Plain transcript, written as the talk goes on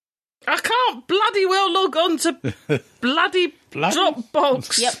I can't bloody well log on to bloody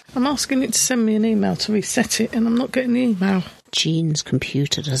Dropbox. Yep. I'm asking it to send me an email to reset it, and I'm not getting the email. Jean's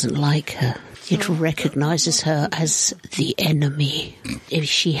computer doesn't like her. It recognises her as the enemy. If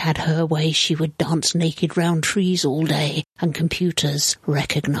she had her way, she would dance naked round trees all day, and computers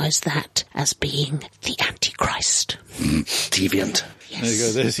recognise that as being the Antichrist. Deviant. Yes. There you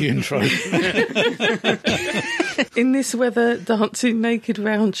go, there's the intro. In this weather, dancing naked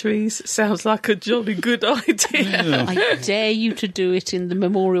round trees sounds like a jolly good idea. I dare you to do it in the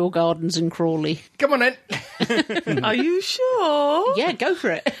Memorial Gardens in Crawley. Come on then. Are you sure? Yeah, go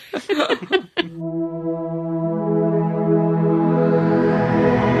for it.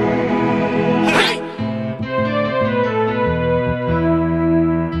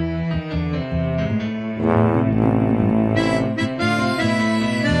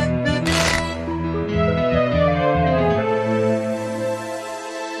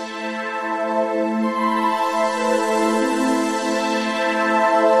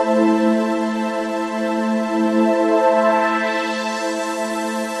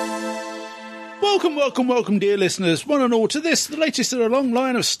 Welcome, dear listeners, one and all, to this, the latest in a long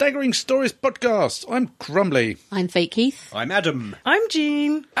line of Staggering Stories podcasts. I'm Crumbly. I'm Fake Keith. I'm Adam. I'm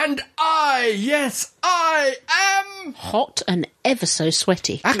Jean. And I am... Hot and ever so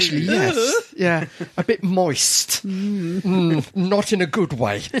sweaty. Actually, yes. Yeah, a bit moist. Not in a good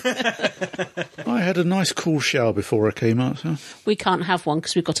way. I had a nice cool shower before I came out. So. We can't have one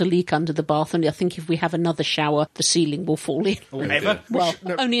because we've got a leak under the bath, and I think if we have another shower, the ceiling will fall in. Ever? Well,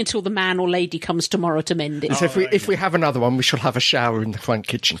 only until the man or lady comes tomorrow to mend it. So if we have another one, we shall have a shower in the front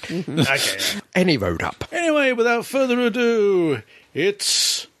kitchen. Okay. Any road up. Anyway, without further ado,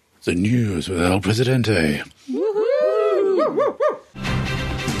 it's the news with El Presidente.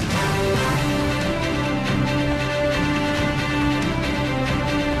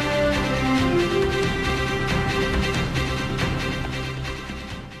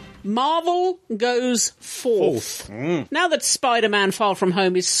 Marvel goes fourth. Now that Spider-Man Far From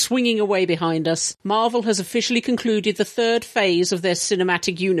Home is swinging away behind us, Marvel has officially concluded the third phase of their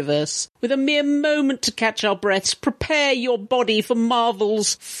cinematic universe. With a mere moment to catch our breaths, prepare your body for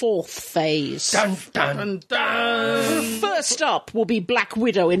Marvel's fourth phase. Dun, dun, dun. First up will be Black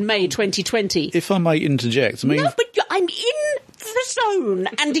Widow in May 2020. If I may interject, I mean, No, but I'm in the zone,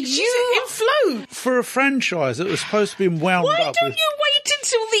 and you... In flow. for a franchise that was supposed to be wound Why up don't with... you wait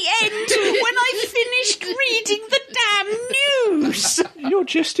until the end when I finished reading the damn news? You're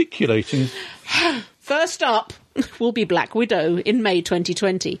gesticulating. First up will be Black Widow in May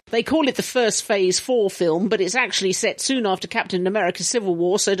 2020. They call it the first Phase 4 film, but it's actually set soon after Captain America Civil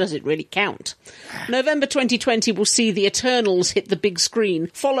War, so does it really count? November 2020 will see the Eternals hit the big screen,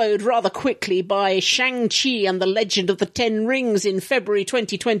 followed rather quickly by Shang-Chi and the Legend of the Ten Rings in February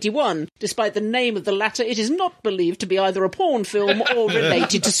 2021. Despite the name of the latter, it is not believed to be either a porn film or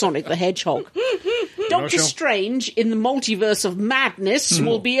related to Sonic the Hedgehog. Doctor Strange in the Multiverse of Madness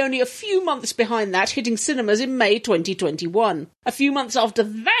will be only a few months behind that, hitting cinemas in May 2021. A few months after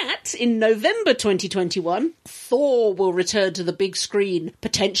that, in November 2021, Thor will return to the big screen,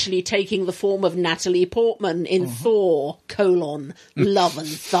 potentially taking the form of Natalie Portman in Thor, Love and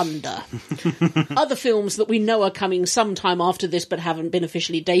Thunder. Other films that we know are coming sometime after this but haven't been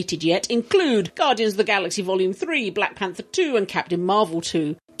officially dated yet include Guardians of the Galaxy Volume 3, Black Panther 2 and Captain Marvel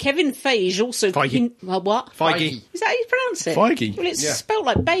 2. Kevin Feige also... Feige. What? Feige. Is that how you pronounce it? Feige. Well, it's spelled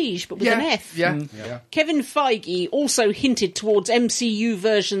like beige, but with an F. Yeah. Kevin Feige also hinted towards MCU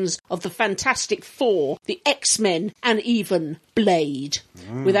versions of the Fantastic Four, the X-Men, and even Blade.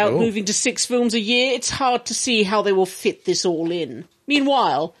 Without moving to 6 films a year, it's hard to see how they will fit this all in.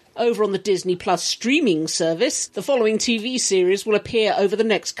 Meanwhile, over on the Disney Plus streaming service, the following TV series will appear over the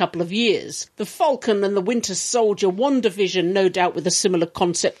next couple of years. The Falcon and the Winter Soldier WandaVision, no doubt with a similar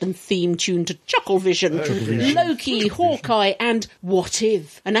concept and theme tuned to Chucklevision. Loki, Hawkeye, and What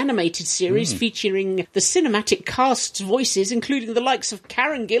If, an animated series featuring the cinematic cast's voices, including the likes of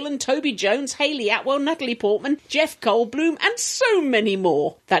Karen Gillan, Toby Jones, Hayley Atwell, Natalie Portman, Jeff Goldblum, and so many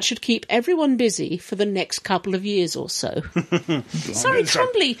more. That should keep everyone busy for the next couple of years or so. Sorry,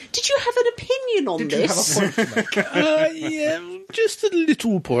 Crumbly, did you have an opinion on this? Did you have a point to make? Yeah, just a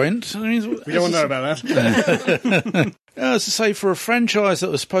little point. I mean, We don't want to know about that. As I say, for a franchise that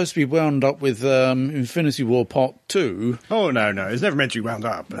was supposed to be wound up with Infinity War Part 2... Oh, no. It's never meant to be wound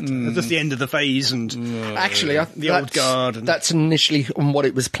up. But just the end of the phase and Actually, the old guard. And... That's initially on what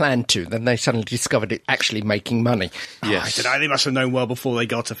it was planned to. Then they suddenly discovered it actually making money. Yes. I don't know, they must have known well before they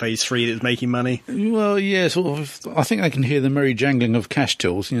got to phase 3 that it was making money. Well, yeah, sort of. I think they can hear the merry jangling of cash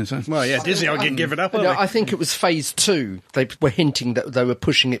tills, so... Well, yeah, Disney are going to give it up, aren't No, they? I think it was phase 2. They were hinting that they were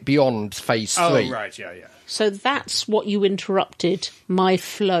pushing it beyond phase 3. Oh, right, yeah. So that's what you interrupted my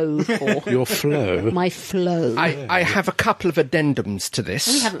flow for. Your flow. My flow. I have a couple of addendums to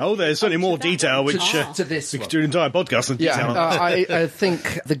this. Oh, there's certainly more detail, which to this we one. could do an entire podcast on detail. I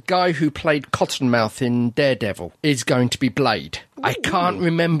think the guy who played Cottonmouth in Daredevil is going to be Blade. I can't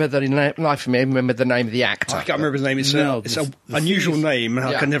remember the life of me. I remember the name of the actor. I can't remember his name. It's an unusual name.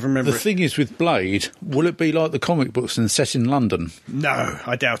 I Yeah. can never remember The it. thing is with Blade, will it be like the comic books and set in London? No,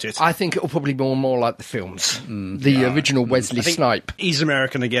 I doubt it. I think it'll probably be more like the films. The original Wesley I think Snipe. he's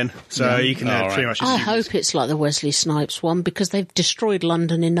American again, so you can pretty much I assume hope it's like the Wesley Snipes one because they've destroyed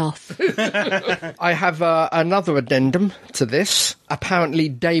London enough. I have another addendum to this. Apparently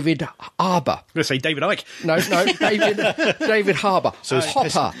David Harbour. I'm going to say David Icke. No, David Harbour. So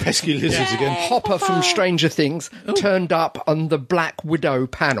Hopper. Pesky lizards again. Hopper from Stranger Things turned up on the Black Widow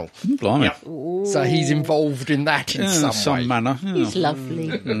panel. Blimey. So he's involved in that in some way. manner. Yeah. He's lovely.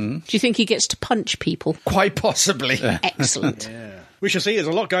 Do you think he gets to punch people? Quite possibly. Excellent. We shall see. There's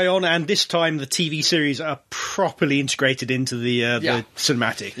a lot going on, and this time the TV series are properly integrated into the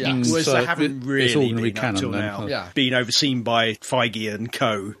cinematic. Yeah. Whereas So they haven't it's really all gonna be been up canon till then. now. Yeah. Being overseen by Feige and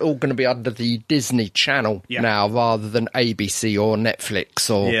co. All going to be under the Disney Channel Yeah. now rather than ABC or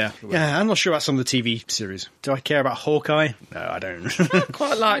Netflix or... Yeah, I'm not sure about some of the TV series. Do I care about Hawkeye? No, I don't.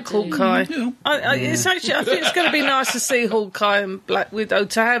 Quite like Hawkeye. It's actually, I think it's going to be nice to see Hawkeye and Black Widow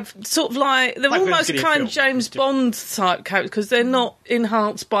to have sort of like they're Black Widow's almost gonna be a kind of film. James Bond type characters because they're not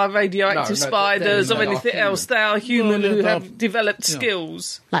enhanced by radioactive No, spiders they or are anything human. else. They are human Well, who they're- have developed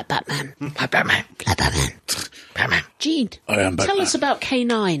skills. Like Batman. Like Batman. Like Batman. Batman. Gene, I am tell Batman. us about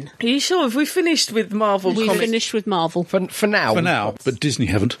K9. Are you sure? Have we finished with Marvel We comics? finished with Marvel. For now. For now, but Disney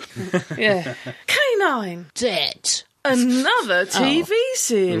haven't. Yeah. K9. Dead. Another TV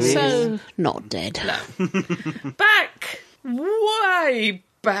series. So, not dead. Back. Way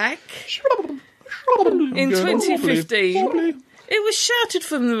back. In 2015. It was shouted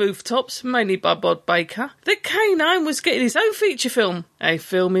from the rooftops, mainly by Bob Baker, that K9 was getting his own feature film, a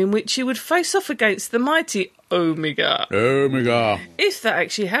film in which he would face off against the mighty Omega. Omega. If that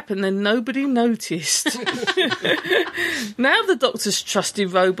actually happened, then nobody noticed. Now the Doctor's trusty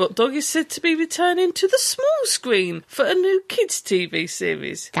robot dog is said to be returning to the small screen for a new kids' TV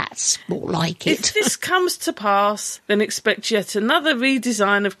series. That's more like If it. this comes to pass, then expect yet another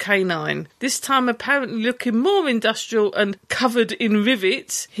redesign of K9. This time apparently looking more industrial and covered in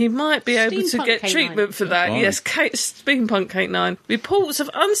rivets. He might be able to Steampunk get K9. treatment for that. Right. Yes, Steampunk K9. Reports of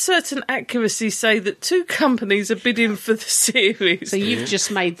uncertain accuracy say that two companies are bidding for the series. So you've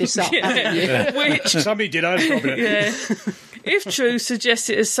just made this up, haven't you? Which Somebody did. I was probably yeah. If true,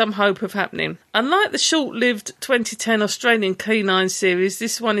 suggests it has some hope of happening. Unlike the short-lived 2010 Australian K9 series,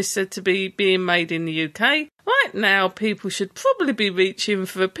 this one is said to be being made in the UK. Right now, people should probably be reaching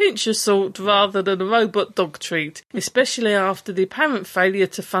for a pinch of salt rather than a robot dog treat, especially after the apparent failure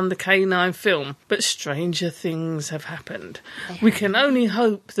to fund the K9 film. But stranger things have happened. We can only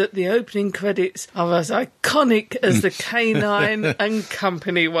hope that the opening credits are as iconic as the K9 and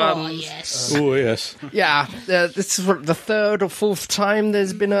Company one. Oh, yes. Oh, yes. Yeah, this is the third or fourth time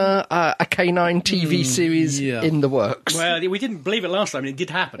there's been a K9 TV series yeah. in the works. Well, we didn't believe it last time, and it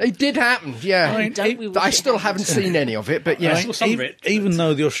did happen. It did happen, yeah. Don't we wish I it still hadn't? haven't seen any of it, but yeah. I saw some of it. Even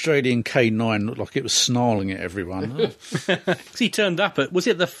though the Australian K9 looked like it was snarling at everyone. He turned up at, was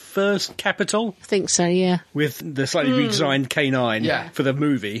it the first Capitol? I think so, yeah. With the slightly redesigned K9 Yeah. for the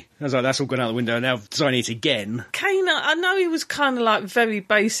movie. I was like, that's all gone out the window, now designing it again. K9, I know he was kind of like very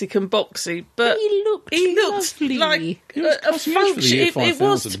basic and boxy, but He looked lovely. like He was a cutting edge for the year function. It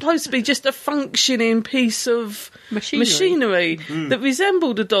was 5000. supposed to be just a functioning piece of Machinery. that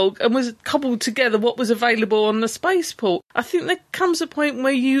resembled a dog and was cobbled together what was available on the spaceport. I think there comes a point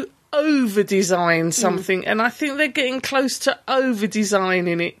where you over-design something, and I think they're getting close to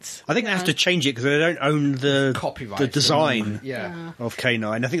over-designing it. I think they have to change it because they don't own the Copyright. the design Yeah. of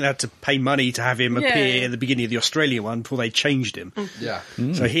K9. I think they had to pay money to have him Yeah. appear at the beginning of the Australia one before they changed him. Yeah.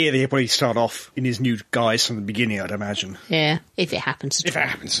 So here they probably start off in his new guise from the beginning, I'd imagine. Yeah, if it happens. If it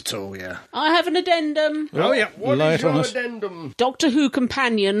happens at all, yeah. I have an addendum. Oh, yeah. What Lay is it on your us. addendum? Doctor Who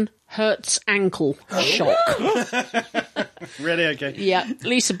companion hurts ankle. Shock. Really? Okay. Yeah,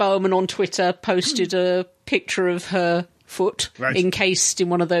 Lisa Bowman on Twitter posted a picture of her foot encased in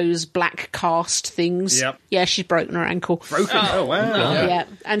one of those black cast things. Yep. Yeah, she's broken her ankle. Broken. Oh, wow. Yeah.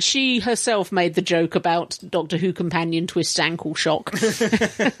 And she herself made the joke about Doctor Who companion Twist's ankle shock.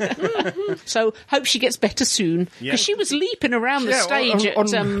 So hope she gets better soon. Because she was leaping around the stage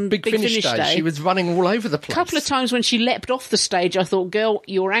on at Big Finish Day. She was running all over the place. A couple of times when she leapt off the stage, I thought, girl,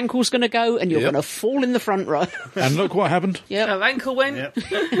 your ankle's going to go and you're going to fall in the front row. And look what happened. Her ankle went. Yep.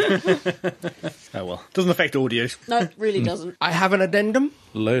 Oh, well. Doesn't affect audio. No, really doesn't. I have an addendum.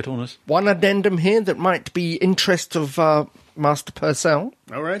 Lay it on us. One addendum here that might be interest of Master Purcell.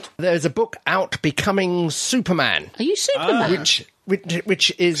 All right. There's a book out, Becoming Superman, Are you Superman?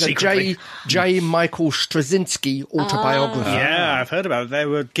 which is Secretly. a J. Michael Straczynski autobiography. Yeah, I've heard about it. They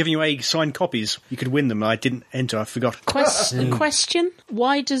were giving away signed copies. You could win them. I didn't enter. I forgot. Question?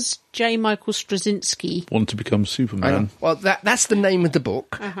 Why does J. Michael Straczynski... Want to become Superman. Well, that's the name of the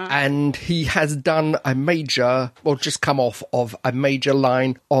book, and he has done a major, well, just come off of a major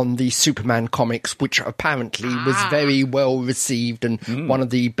line on the Superman comics, which apparently was very well received and one of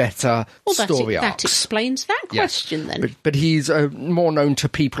the better story that arcs. explains that question then. But he's more known to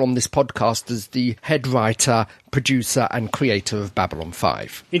people on this podcast as the head writer, producer and creator of Babylon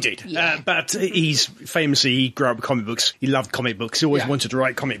 5. Indeed. But he's famously, he grew up with comic books. He loved comic books. He always wanted to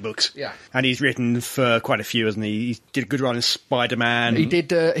write comic books. Yeah. And he's written for quite a few, hasn't he? He did a good run in Spider-Man. He did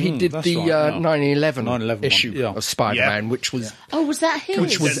the 9/11 issue one, of Spider-Man, which was Oh, was that his?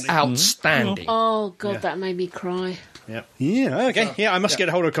 which was outstanding. Oh, God, that made me cry. Yeah, okay. Yeah, I must get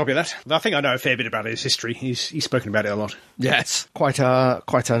a hold of a copy of that. I think I know a fair bit about his history. He's spoken about it a lot. Yes, quite a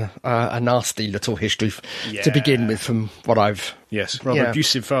nasty little history to begin with, from what I've. Yes, rather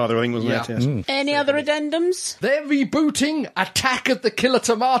abusive father, I think, wasn't it? Yes. Any other addendums? They're rebooting Attack of the Killer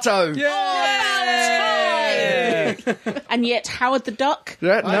Tomato. And yet Howard the Duck?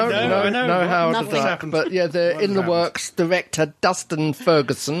 No, I know. Howard Nothing. the Duck. happened? But yeah, they're in the works. Director Dustin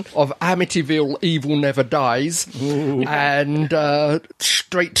Ferguson of Amityville Evil Never Dies and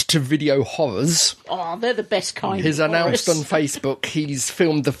straight-to-video horrors. Oh, they're the best kind. He's of announced on horrors. Facebook he's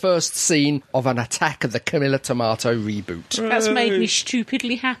filmed the first scene of an Attack of the Killer Tomato reboot. That's made me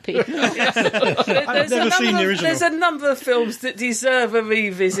stupidly happy. There's seen the original. There's a number of films that deserve a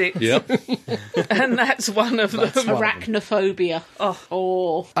revisit. Yep. And that's one of them. Arachnophobia.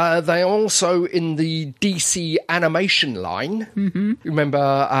 Oh. They are also in the DC animation line. Mm-hmm.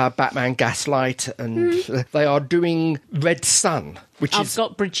 Remember Batman Gaslight? And they are doing Red Sun, which I've is...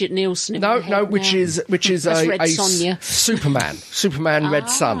 got Bridget Nielsen in my head which now. is That's Red a Sonja. Superman Red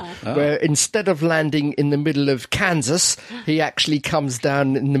Sun, where instead of landing in the middle of Kansas, he actually comes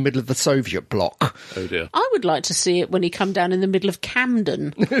down in the middle of the Soviet bloc. Oh dear. I would like to see it when he come down in the middle of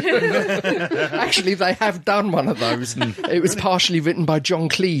Camden. Actually, they have done one of those. It was partially written by John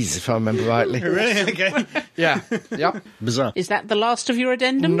Cleese, if I remember rightly. Really? Okay. Yeah. Yep. Bizarre. Is that the last of your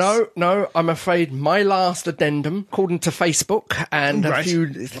addendums? No, I'm afraid my last addendum, according to Facebook, and a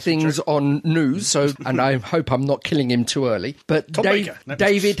few things on news, and I hope I'm not killing him too early, but Baker. No.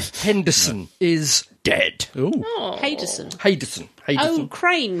 David Henderson is dead. Hayderson. Oh,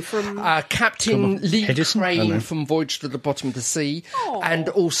 Crane from... Captain Lee Hedison? Crane from Voyage to the Bottom of the Sea, and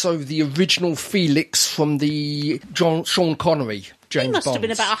also the original Felix from the Sean Connery James He must Bond. have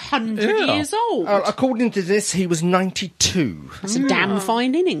been about 100 years old. According to this, he was 92. That's a damn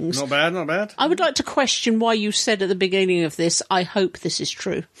fine innings. Not bad. I would like to question why you said at the beginning of this, I hope this is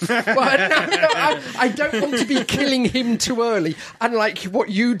true. Well, no, I don't want to be killing him too early, unlike what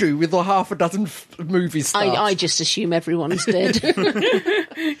you do with the half a dozen movie stars. I just assume everyone's dead.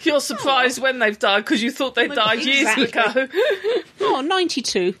 You're surprised when they've died because you thought they died years ago. Oh,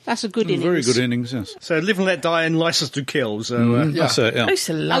 92. That's a good innings. Very good innings, yes. So Live and Let Die and License to Kill. So That's it, yeah. I used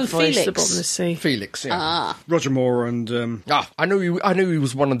to love Voyage to the Felix. Bottom of the Sea. Felix, yeah. Roger Moore and I knew he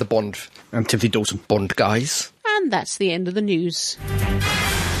was one of the Timothy Dalton. Bond guys. And that's the end of the news.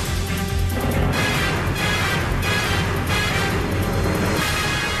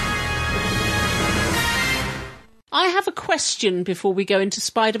 I have a question before we go into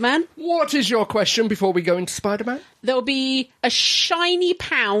Spider-Man. What is your question before we go into Spider-Man? There'll be a shiny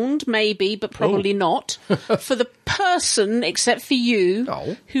pound, maybe, but probably not, for the person, except for you,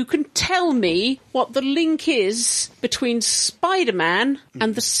 who can tell me what the link is between Spider-Man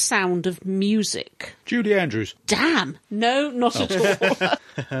and the Sound of Music. Julie Andrews. Damn. No, not at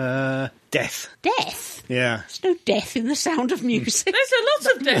all. Death. Death. Yeah. There's no death in the Sound of Music. There's a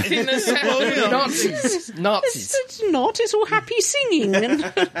lot of death in the sound. Nazis. It's not. It's all happy singing and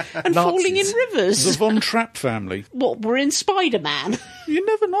falling in Nazis. The rivers. Von Trapp family. What, we're in Spider-Man? You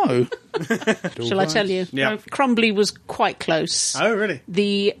never know. Shall I tell you? Yeah. Crumbly was quite close. Oh, really?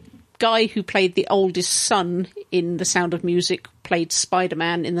 The guy who played the oldest son in The Sound of Music played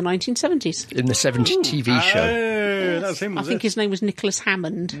Spider-Man in the 1970s. In the 70s TV show. Oh, that was him, I was think it? his name was Nicholas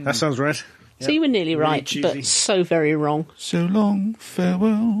Hammond. That sounds right. So you were nearly Really right, cheesy. but so very wrong. So long,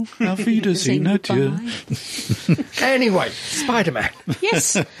 farewell, auf Wiedersehen, adieu. Anyway, Spider-Man.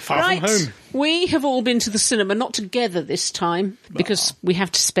 Yes, Far from home. We have all been to the cinema, not together this time, because we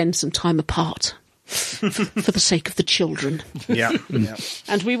have to spend some time apart for the sake of the children. Yeah. Yeah.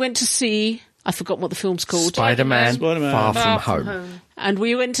 And we went to see, I've forgotten what the film's called, Spider-Man, Spider-Man. Far Far From Home. and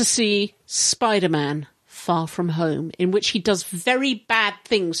we went to see Spider-Man Far From Home, in which he does very bad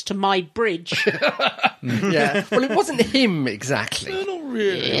things to my bridge. Yeah. Well, it wasn't him exactly. Not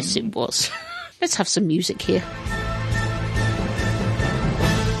really. Yes, it was. Let's have some music here.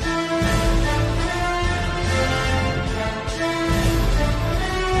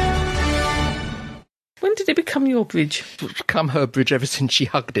 When did it become your bridge? Come her bridge ever since she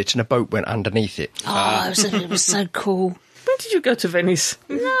hugged it and a boat went underneath it. Oh, it was so cool. When did you go to Venice?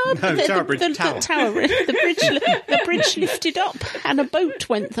 Tower Bridge. The bridge lifted up and a boat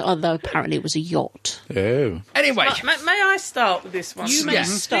went, although apparently it was a yacht. Oh. Anyway, May I start with this one? You may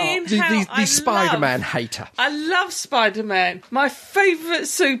start. Being the, how I the Spider-Man love- hater. I love Spider-Man. My favourite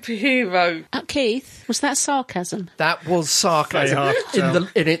superhero. Keith, was that sarcasm? That was sarcasm Very hard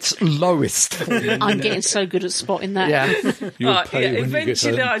to in its lowest form. I'm getting so good at spotting that. Yeah. You'll Right, pay when you get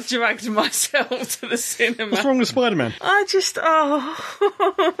eventually home. I dragged myself to the cinema. What's wrong with Spider-Man? I just,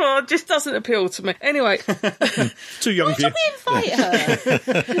 it just doesn't appeal to me. Anyway, Too young for you. Invite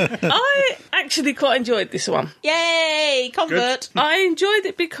her. I actually quite enjoyed this one. Yay, convert. I enjoyed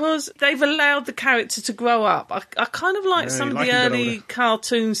it because they've allowed the character to grow up. I kind of like some you of like the him a bit early older.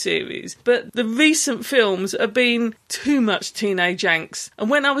 cartoon series, but the recent films have been too much teenage angst. And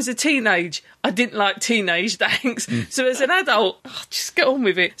when I was a teenage, I didn't like teenage angst. So as an adult, just get on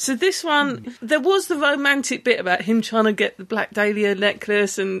with it. So this one, there was the romantic bit about him trying to get the Black Dahlia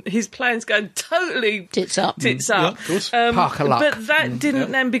necklace and his plans going totally Tits up. tits up. of course. Park a luck. But that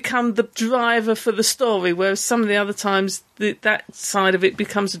didn't then become the driver for the story, whereas some of the other times that side of it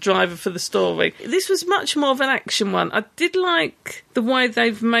becomes a driver for the story. This was much more of an action one. I did like the way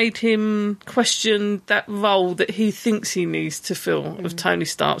they've made him question that role that he thinks he needs to fill of Tony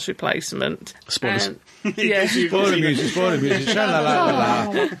Stark's replacement. Spoilers. And- yeah. Spoiler music,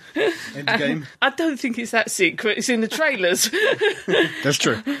 sha-la-la-la-la. Endgame. I don't think it's that secret. It's in the trailers. That's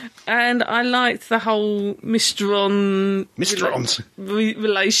true. And I liked the whole Mistron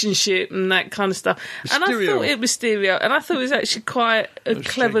relationship and that kind of stuff. And I Mysterio. thought it was Mysterio, and I thought it was actually quite a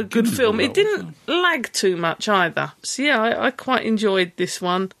clever, good film. It didn't lag too much either. So yeah, I quite enjoyed this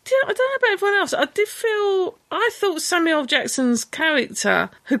one. I don't know about everyone else. I thought Samuel L. Jackson's character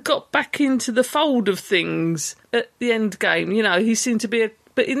had got back into the fold of things at the end game. You know, he seemed to be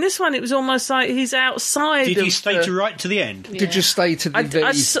but in this one, it was almost like he's outside. Did of he stay the- to right to the end? Did you stay to the I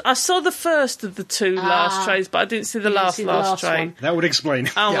very... saw the first of the two last trays, but I didn't see the last tray. one. That would explain.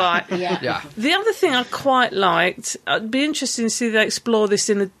 Oh, right. Yeah. Yeah. The other thing I quite liked, I'd be interested to see they explore this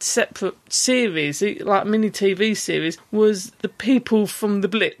in a separate series, like mini TV series, was the people from the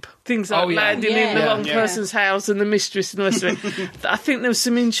blip. Things like Oh, yeah. landing in the Yeah. wrong Yeah. person's house and the mistress and the rest of it. I think there was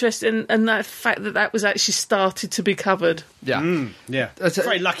some interest in that fact that was actually started to be covered. Yeah. Yeah. That's a-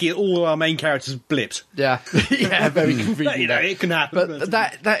 Very lucky that all our main characters blipped. Yeah. Yeah, very convenient. You know, it can happen. But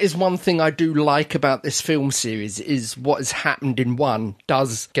that is one thing I do like about this film series is what has happened in one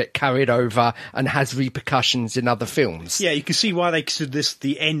does get carried over and has repercussions in other films. Yeah, you can see why they consider this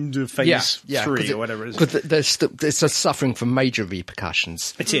the end of phase 3 or whatever it is. Because there's suffering from major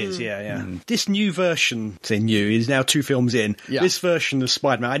repercussions. It is, yeah. This new version, say new, is now 2 films in. Yeah. This version of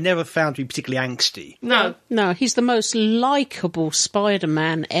Spider-Man I never found to be particularly angsty. No. No, he's the most likeable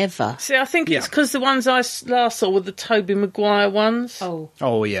Spider-Man ever. See, I think it's Yeah. because the ones I last saw were the Tobey Maguire ones.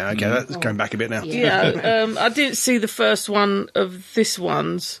 Oh, yeah, okay, that's going back a bit now. Yeah, I didn't see the first one of this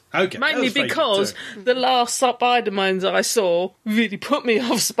one's. Okay, that Mainly was very good because too. the last Spider-Mans I saw really put me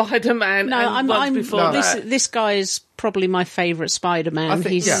off Spider-Man. No, and ones I'm before this that. this guy is probably my favourite Spider-Man. I think-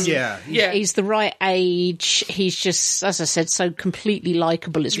 He's Yeah. Yeah. he's the right age. He's just, as I said, so completely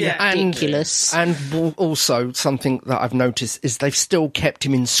likeable. It's Yeah. ridiculous. And also something that I've noticed is they've still kept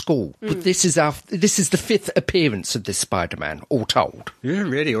him in school. But this is the 5th appearance of this Spider-Man, all told. Yeah,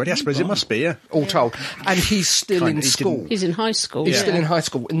 really, already? I suppose it must be, yeah. All told. And he's still Kinda, in he school. He's in high school. He's yeah. still in high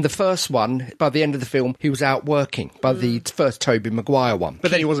school. In the first one, by the end of the film, he was out working. By the first Tobey Maguire one.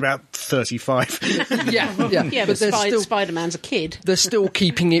 But then he was about 35. Yeah. Yeah, but there's Spider-Man Spider-Man's a kid. They're still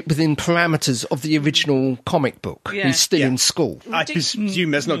keeping it within parameters of the original comic book. Yeah. He's still Yeah. in school. I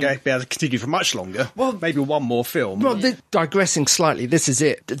presume that's not going to be able to continue for much longer. Well, maybe one more film. Well, digressing slightly, this is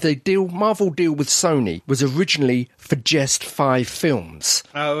it. The Marvel deal with Sony was originally for just 5 films.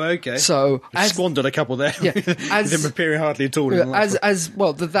 Oh, okay. So, as squandered a couple there. Yeah, With them appearing hardly at all. In the last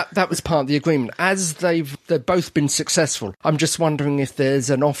one. that was part of the agreement. As they've both been successful, I'm just wondering if there's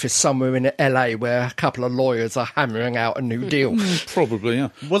an office somewhere in LA where a couple of lawyers are hammering out a new deal. Probably, yeah.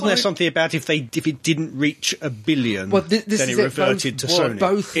 Wasn't there something about if it didn't reach $1 billion, Well, this then is it it, reverted to both- Sony?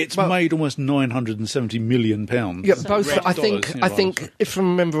 both- It's well- made almost £970 million. Yeah, both. I think. dollars, yeah, I think, if I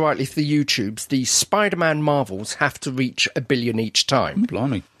remember rightly, for the YouTubes, the Spider-Man Marvels have to reach $1 billion each time.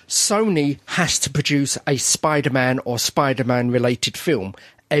 Blimey. Sony has to produce a Spider-Man or Spider-Man related film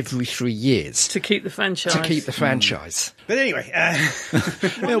every 3 years To keep the franchise. to keep the franchise. But anyway,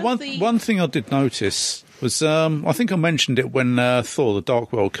 Yeah, one thing I did notice was, I think I mentioned it when Thor: The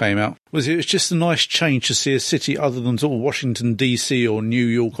Dark World came out, was it was just a nice change to see a city other than sort of Washington, D.C. or New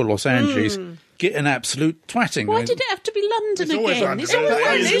York or Los Angeles get an absolute twatting. Why did it have to be London It's always again? London. It's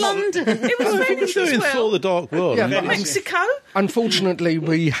always It is. London. It was What are Venice you as doing well. Thor: The Dark World? Yeah, I mean, Mexico. Unfortunately,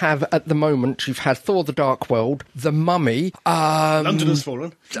 we have at the moment, you've had Thor: The Dark World, The Mummy, London has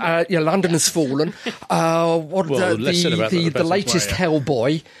fallen. London Has Fallen, less said about that, the the better. latest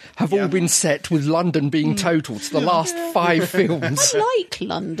Hellboy have all been set with London being total to the last 5 films. I like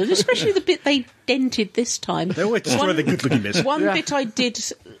London, especially the bit they dented this time. They always destroy the good-looking bits. One bit I did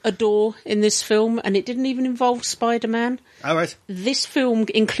adore in this film, and it didn't even involve Spider-Man. All right. This film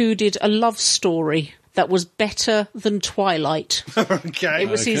included a love story that was better than Twilight. Okay. It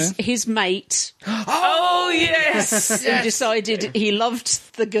was his mate Oh, yes. who decided he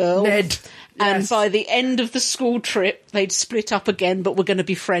loved the girl. Ned. And Yes. by the end of the school trip, they'd split up again, but were going to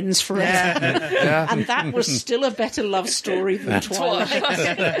be friends forever. And that was still a better love story than Twilight.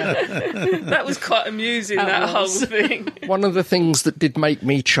 That was quite amusing, That that whole was. thing. One of the things that did make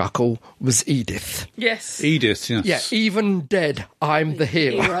me chuckle was Edith. Yes. Edith, yes. Yeah, even dead, I'm the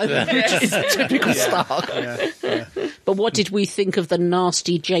hero. Yes. Typical Stark. But what did we think of the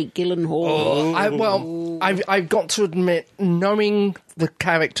nasty Jake Gyllenhaal? I've got to admit, knowing the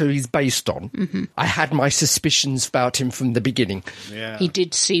character he's based on, I had my suspicions about him from the beginning. Yeah. He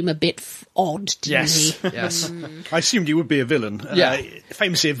did seem a bit odd, didn't he? Yes. I assumed he would be a villain. Yeah.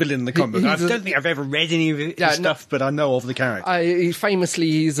 Famously a villain in the comic book. I don't think I've ever read any of his stuff, but I know of the character. Famously,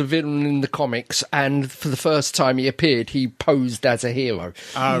 he's a villain in the comics, and for the first time he appeared, he posed as a hero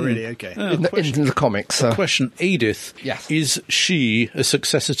Really? Okay. in the comics. So. Question: Edith, Yes. is she a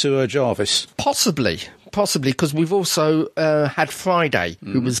successor to her Jarvis? Possibly, because we've also had Friday,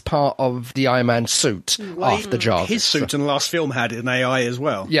 who was part of the Iron Man suit after Jarvis. His suit in the last film had an AI as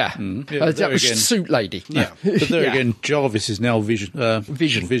well. Yeah, Yeah, but that there was again- Suit Lady. Yeah. But there Yeah. again, Jarvis is now Vision.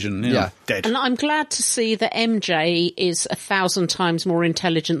 Vision, Yeah. Dead. And I'm glad to see that MJ is 1,000 times more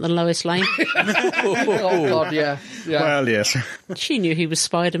intelligent than Lois Lane. Oh God, yeah. Well, yes. She knew he was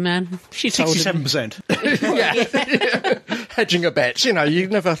Spider-Man. She told him. 67%. Hedging a bet, you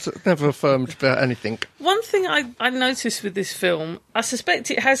never affirmed about anything. One thing I noticed with this film, I suspect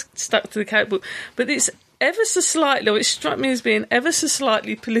it has stuck to the comic book, but it's ever so slightly, or it struck me as being ever so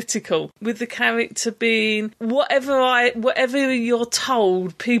slightly political, with the character being whatever you're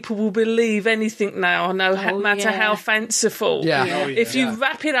told, people will believe anything now, no matter how fanciful. Yeah. If you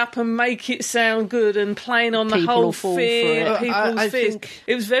wrap it up and make it sound good and playing on the People whole will fall fear, for it. people's I fears, think-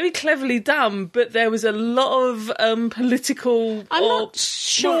 it was very cleverly done, but there was a lot of political. I'm not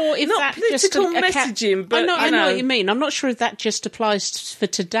sure if not that political just messaging, but I know you what you mean. I'm not sure if that just applies for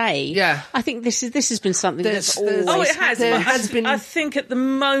today. Yeah. I think this has been something that's There's- always. Oh, it has. There but has been- I think at the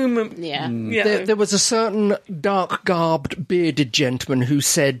moment, Yeah. There was a certain dark-garbed, bearded gentleman who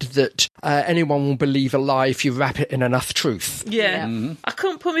said that anyone will believe a lie if you wrap it in enough truth. Yeah. I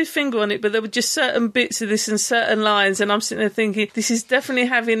couldn't put my finger on it, but there were just certain bits of this and certain lines, and I'm sitting there thinking, this is definitely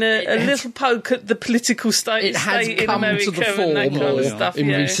having a little poke at the political state It has in come America to the and fore that kind more of stuff. in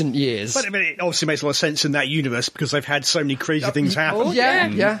yeah. recent years. But I mean, it obviously makes a lot of sense in that universe because they've had so many crazy things happen.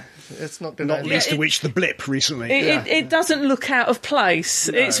 yeah. It's not going Not to... least of which the blip recently. It doesn't look out of place.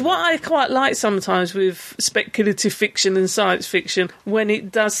 It's what I quite like sometimes with speculative fiction and science fiction, when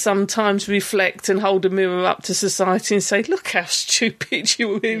it does sometimes reflect and hold a mirror up to society and say, look how stupid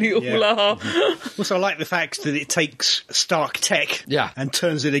you really all are. Also, I like the fact that it takes Stark tech and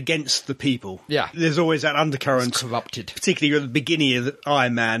turns it against the people. Yeah. There's always that undercurrent, corrupted. particularly at the beginning of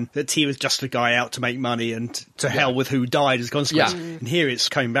Iron Man, that he was just a guy out to make money and to hell with who died as a consequence. Yeah. And here it's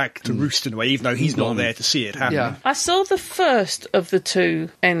coming back to roost in a way, even though he's not there to see it happen. Yeah. I saw the first of the 2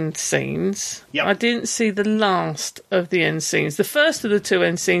 end scenes. Yep. I didn't see the last of the end scenes. The first of the 2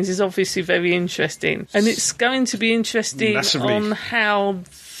 end scenes is obviously very interesting, and it's going to be interesting Massively. on how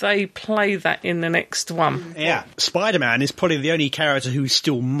they play that in the next one. Yeah, Spider-Man is probably the only character who's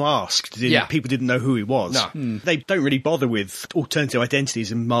still masked. People didn't know who he was. No. They don't really bother with alternative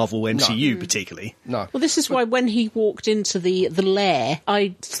identities in Marvel MCU particularly. No. Well, this is why when he walked into the lair,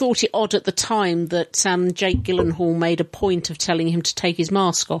 I thought it odd at the time that Jake Gyllenhaal made a point of telling him to take his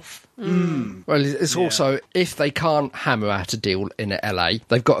mask off. Well, it's also, if they can't hammer out a deal in LA,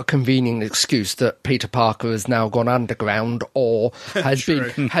 they've got a convenient excuse that Peter Parker has now gone underground or has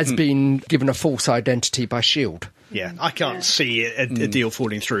been given a false identity by S.H.I.E.L.D. Yeah, I can't see a deal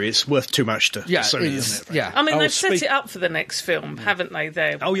falling through. It's worth too much to Sony, isn't it? Yeah. I mean, they've set it up for the next film, haven't they?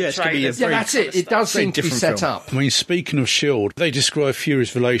 There. Oh, yeah, it's going to be a Yeah, that's it. It does seem to be different set film. up. I mean, speaking of S.H.I.E.L.D., they describe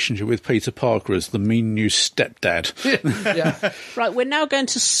Fury's relationship with Peter Parker as the mean new stepdad. Yeah. Right, we're now going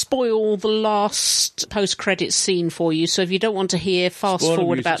to spoil the last post-credits scene for you, so if you don't want to hear, fast Spoiler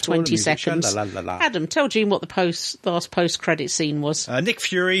forward music, about spoiler 20 music, seconds. sha-la-la-la. Adam, tell Gene what the last post-credit scene was. Nick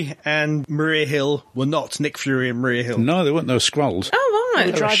Fury and Maria Hill were not Nick Fury and Maria Hill. No, they weren't. They were Skrulls. Oh, They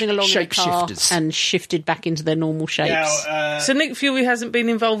right. were driving along in a car shapeshifters. and shifted back into their normal shapes. Now, So Nick Fury hasn't been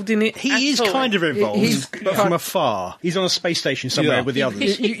involved in it he at is all. kind of involved, He's but from afar. He's on a space station somewhere Yeah. with the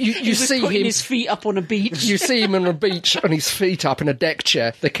others. You He was see putting him. his feet up on a beach. You see him on a beach on his feet up in a deck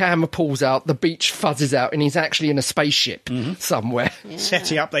chair. The camera pulls out, the beach fuzzes out, and he's actually in a spaceship somewhere.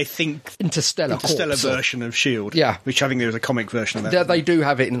 Setting up, they think, Interstellar Corps. version of S.H.I.E.L.D. Yeah. Which I think there was a comic version of that. Yeah, they do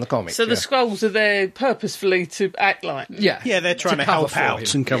have it in the comics. So the Skrulls are there purposefully to act like. yeah, Yeah, they're trying to cover help for out him.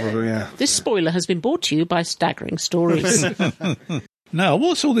 and cover, yeah. This spoiler has been brought to you by Staggering Stories. Now,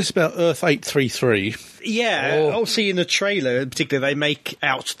 what's all this about Earth 833? Yeah, obviously in the trailer, particularly, they make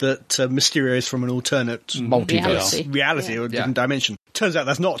out that Mysterio is from an alternate multiverse. reality or a different dimension. Turns out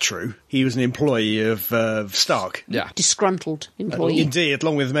that's not true. He was an employee of Stark. Yeah. Disgruntled employee. Indeed,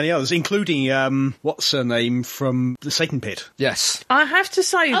 along with many others, including, what's her name from the Satan Pit? Yes. I have to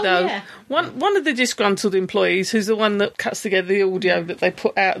say, though, yeah. one of the disgruntled employees, who's the one that cuts together the audio that they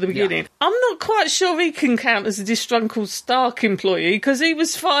put out at the beginning, I'm not quite sure he can count as a disgruntled Stark employee because he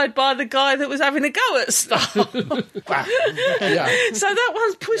was fired by the guy that was having a go at Stark. Yeah. So that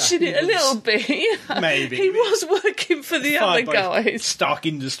one's pushing it a little bit. Maybe. He was working for the other Fired by guys. Stark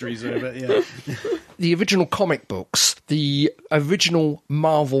Industries, but yeah. The original comic books, the original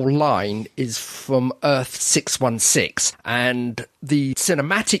Marvel line is from Earth 616, and the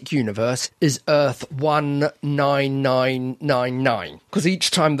cinematic universe is Earth 19999. Because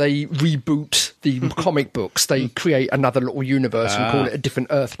each time they reboot the comic books, they create another little universe and call it a different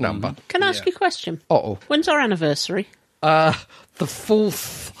Earth number. Can I ask you a question? Uh-oh. When's our anniversary? The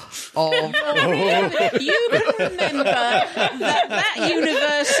 4th of... You can remember that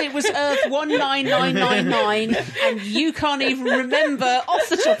universe, it was Earth 19999, and you can't even remember off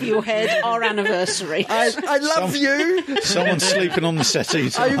the top of your head our anniversary. I love you. Someone's sleeping on the settee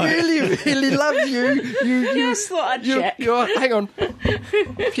I tonight. really, really love you. Just thought I'd check. Hang on.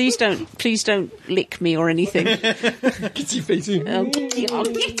 Please don't lick me or anything. Kissy facing. I'll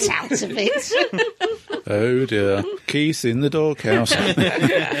get out of it. Oh dear. Keith in the doghouse.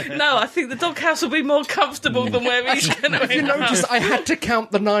 No, I think the doghouse will be more comfortable than where he's going to You notice I had to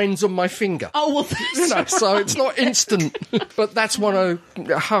count the 9s on my finger. Oh, well, that's So it's not instant. But that's one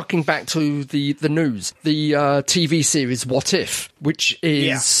harking back to the news. The TV series What If, which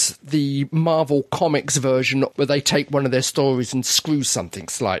is the Marvel Comics version where they take one of their stories and screw something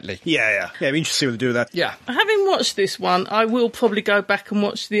slightly. Yeah, it'd be interesting to see what they do with that. Yeah. Having watched this one, I will probably go back and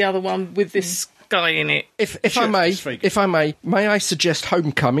watch the other one with this guy in it. If Sure, I may, it's very good. may I suggest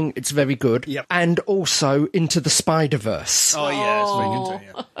Homecoming? It's very good. Yep. And also Into the Spider-Verse. Oh, yeah, it's very good too,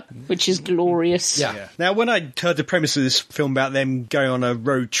 yeah. which is glorious. Yeah. Now, when I heard the premise of this film about them going on a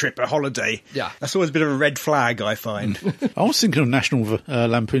road trip, a holiday, that's always a bit of a red flag, I find. I was thinking of National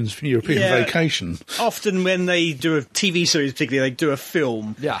Lampoon's European Yeah. Vacation. Often when they do a TV series, particularly, they do a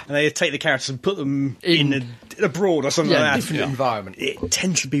film, and they take the characters and put them in abroad or something Yeah, like that. different environment. It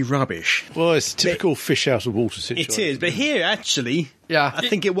tends to be rubbish. Well, it's a typical fish out of water situation. It is, but here, actually, Yeah. I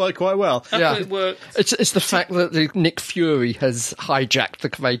think it worked quite well. I thought it worked. It's the fact that Nick Fury has hijacked the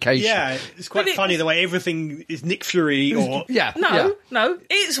vacation. Yeah, it's quite funny the way everything is Nick Fury or... No,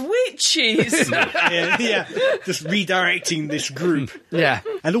 it's witches. yeah, just redirecting this group. Yeah.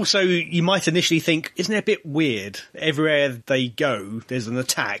 And also, you might initially think, isn't it a bit weird? Everywhere they go, there's an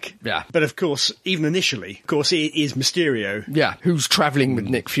attack. Yeah. But of course, even initially, it is Mysterio. Yeah, who's travelling with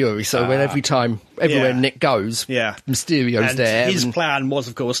Nick Fury, so when every time everywhere Nick goes, Mysterio's and there. His plan was,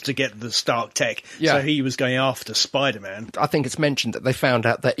 of course, to get the Stark tech. Yeah. So he was going after Spider-Man. I think it's mentioned that they found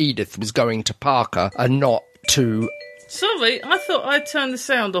out that Edith was going to Parker and not to... Sorry, I thought I'd turn the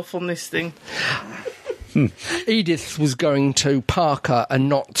sound off on this thing. Edith was going to Parker and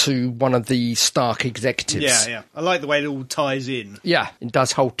not to one of the Stark executives. Yeah. I like the way it all ties in. Yeah, it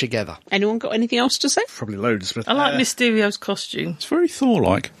does hold together. Anyone got anything else to say? Probably loads, but I like Mysterio's costume. It's very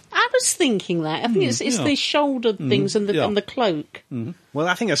Thor-like. I was thinking that. I think it's the shoulder things and the cloak. well,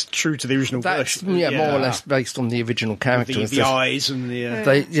 I think that's true to the original That's version. more or less based on the original characters. The eyes and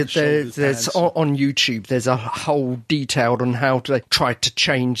the shoulders, there's hands. on YouTube. There's a whole detailed on how they tried to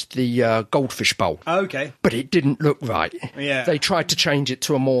change the goldfish bowl. Okay. But it didn't look right. Yeah. They tried to change it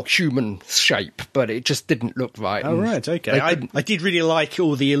to a more human shape, but it just didn't look right. Oh, right, okay. I did really like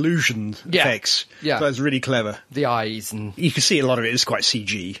all the illusion effects. Yeah. That was really clever. The eyes and... You can see a lot of it is quite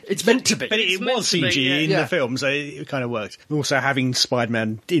CG. It's meant to be. But it meant was to be, CG in yeah. the film, so it kind of worked. Also having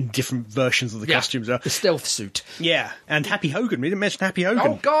Spider-Man in different versions of the costumes. The stealth suit. Yeah, and Happy Hogan. We didn't mention Happy Hogan.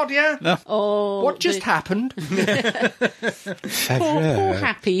 Oh, God, yeah. Oh, What just happened? Poor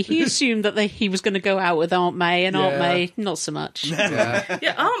Happy. He assumed that he was going to go out with Aunt May, and Aunt Yeah. May, not so much.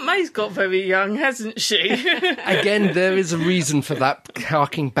 Yeah, Aunt May's got very young, hasn't she? Again, there is a reason for that,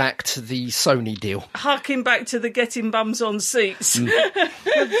 harking back to the Sony deal. Harking back to the getting bums on seats.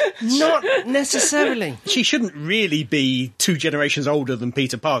 Not necessarily. She shouldn't really be 2 generations older than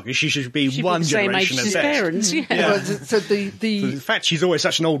Peter Parker. She should be She'd be one the same age generation as at his best. parents, yeah. Well, so the The fact she's always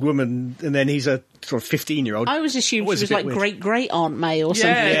such an old woman, and then he's a sort of 15-year-old. I always assumed Always she a was bit like weird. great Aunt May or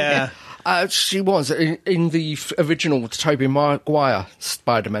something. Yeah. She was in the original Tobey Maguire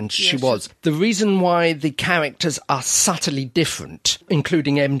Spider-Man. She was. The reason why the characters are subtly different,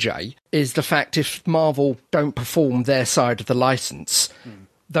 including MJ, is the fact if Marvel don't perform their side of the license,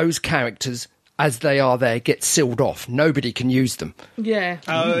 those characters, as they are there, get sealed off. Nobody can use them. Yeah.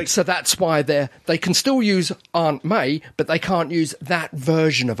 So that's why they can still use Aunt May, but they can't use that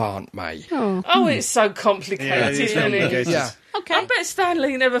version of Aunt May. Oh, it's so complicated, it's isn't it? complicated. Yeah. Okay. I bet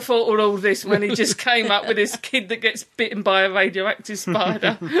Stanley never thought of all this when he just came up with this kid that gets bitten by a radioactive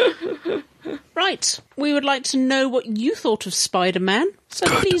spider. Right. We would like to know what you thought of Spider-Man, so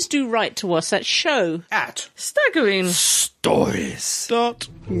please do write to us at show At Staggering. Stories.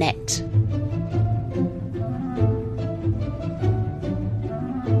 net.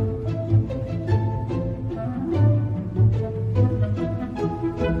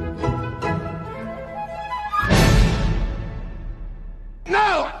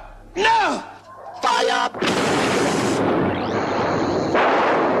 No! No! Fire!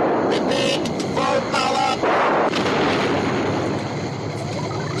 Repeat, full power!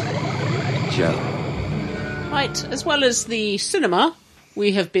 Joe. Right. As well as the cinema,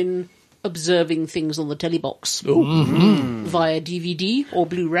 we have been observing things on the telly box via DVD or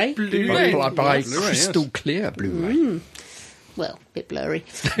Blu-ray. By crystal clear Blu-ray. Well, a bit blurry.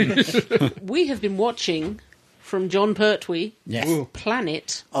 We have been watching, from John Pertwee, Yes.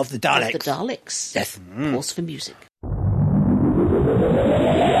 Planet Of the of Daleks. the Daleks. Yes. Pause for music.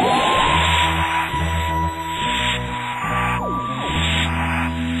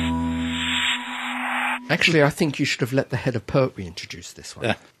 Actually, I think you should have let the head of Pertwee introduce this one.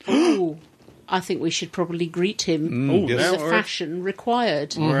 Yeah. Ooh, I think we should probably greet him with yes. the fashion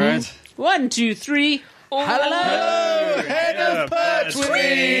required. right. 1, 2, 3. Hello, head of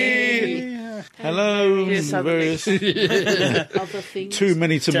Pertwee! Hello. Yes, other various, Other things. too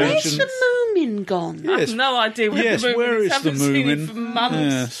many to Where's mention. the Moomin gone? I have no idea where Yes, the Moomin where is the Haven't seen him Moomin? for months.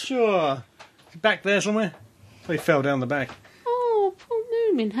 Yes. Sure. Back there somewhere? He fell down the back. Oh, poor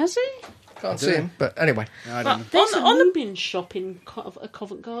Moomin, has he? Can't see him, but anyway. I don't know. There's On a the- Moomin shop in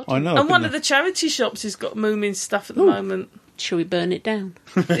Covent Garden. I know. And one of the charity shops has got Moomin stuff at the moment. Shall we burn it down?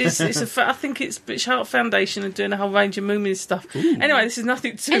 I think it's British Heart Foundation and doing a whole range of Moomin stuff. Anyway, this is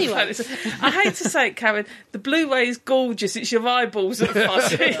nothing to do with Anyway. Planet. I hate to say it, Karen. The Blu-ray is gorgeous. It's your eyeballs that are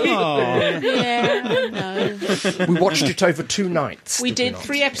fuzzy. Yeah, I know. We watched it over 2 nights. We did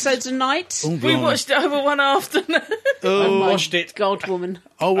 3 episodes a night. We watched it over one afternoon. Oh, my watched it God, woman.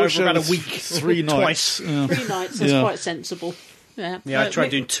 I'll watch over about it a week. 3 nights. Yeah. 3 nights, that's Yeah. quite sensible. Yeah. Yeah, I tried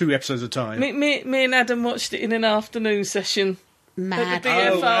doing 2 episodes at a time. me and Adam watched it in an afternoon session. Mad. BFI.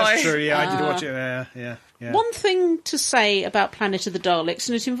 Oh, that's true. Yeah, I did watch it. Yeah. One thing to say about Planet of the Daleks,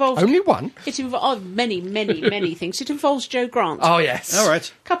 and it involves... Only one? It involves many things. It involves Joe Grant. Oh, yes. All right.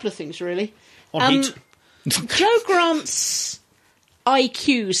 A couple of things, really. On heat. Joe Grant's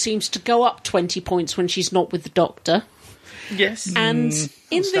IQ seems to go up 20 points when she's not with the Doctor. Yes. And in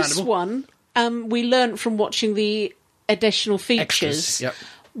this understandable. one, we learnt from watching the additional features Extras, yep.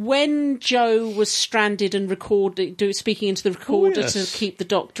 when Joe was stranded and speaking into the recorder yes. to keep the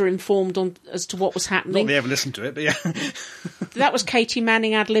Doctor informed as to what was happening. Not they ever listened to it, but yeah. That was Katie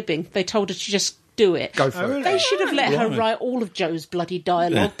Manning ad-libbing. They told her to just do it. Go for it. They should have let her Right. write all of Joe's bloody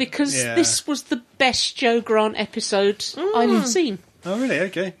dialogue because Yeah. this was the best Joe Grant episode I've seen. Oh, really?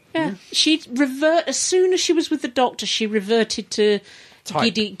 Okay. Yeah, she'd revert as soon as she was with the Doctor. She reverted to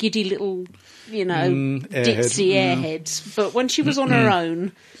Type. giddy little, airhead. ditzy airheads. But when she was on her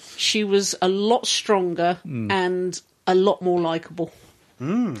own, she was a lot stronger and a lot more likeable.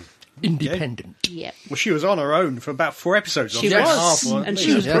 Independent. Yeah, Well, she was on her own for about 4 episodes. she wasn't it? was, Half one. and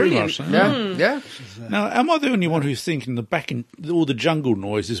she was Yeah. brilliant. Yeah, yeah. Now, am I the only one who's thinking all the jungle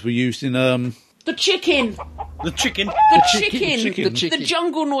noises were used in The chicken, The chicken. the chicken, chicken. The chicken. the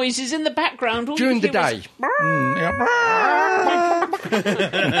jungle noises in the background all During you the hear was, day.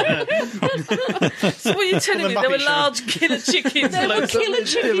 So what are you telling me? There were Muppet Show. large killer chickens. There were loose? killer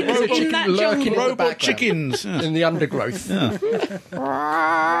chickens There was a in chicken that lurking jungle. in the robot background. chickens. Yeah. In the undergrowth.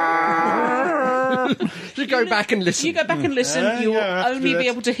 You go back and listen. You go back and listen, you'll yeah, I have to only do be that.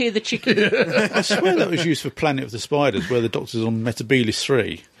 able to hear the chicken. I swear that was used for Planet of the Spiders, where the Doctor's on Metabilis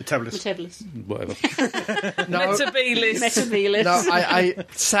 3. The tablets. Metabolus. Whatever. No, Metabolus. Metabolus. no, I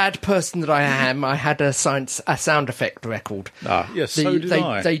sad person that I am, I had a sound effect record. Yes, so did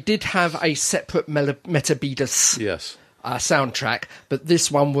I. They did have a separate Metabetus Yes. soundtrack, but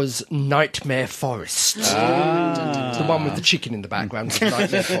this one was Nightmare Forest. The one with the chicken in the background was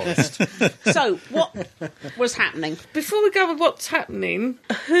Nightmare Forest. So, what was happening? Before we go with what's happening,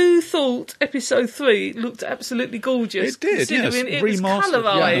 who thought episode 3 looked absolutely gorgeous? It did, yes. Considering it was Remastered.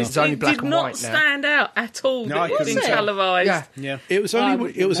 colourised. Yeah, it's only it black did and not white now. stand out at all No, that I it was couldn't been tell. colourised. Yeah. Yeah. It was I only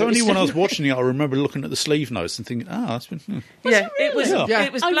wouldn't it was have only noticed when I it. was watching it I remember looking at the sleeve notes and thinking, that's been Yeah, it was. Yeah.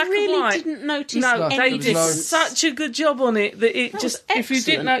 It was I black really and white. didn't notice No, any they of did this. such a good job on it that it That just, was if you didn't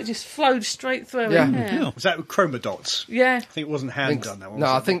excellent. know, it just flowed straight through. Yeah. yeah. Was that with chroma dots? Yeah. I think it wasn't hand done, that one. No,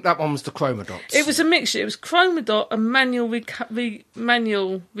 was I it? think that one was the Chroma Dots. It was a mixture. It was chroma dot and manual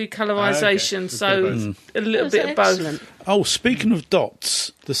manual recolorisation, Okay. so a little Was bit of both. excellent. Oh, speaking of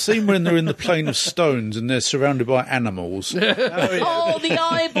dots, the scene when they're in the plane of stones and they're surrounded by animals. Oh, the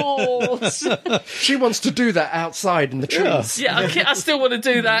eyeballs! She wants to do that outside in the trees. Yeah, I still want to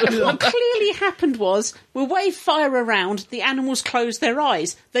do that. What clearly happened was, we wave fire around, the animals close their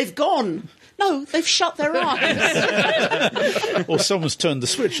eyes. They've gone. No, they've shut their eyes. Or someone's turned the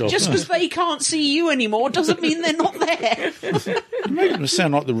switch off. Just because they can't see you anymore doesn't mean they're not there. You make them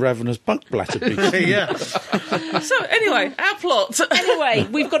sound like the ravenous bug bladder people. Yeah. So anyway, our plot. Anyway,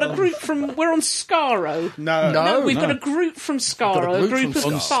 we've got a group from... We're on Skaro. No. No. We've got a group from Skaro, a group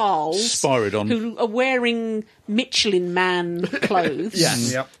from of Skaro. Thals Spyridon. who are wearing Michelin Man clothes.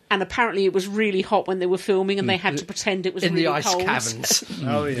 Yes. Yep. And apparently it was really hot when they were filming and they had to pretend it was In really the ice cold. caverns.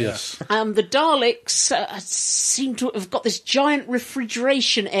 Oh, yeah. Yes. The Daleks seem to have got this giant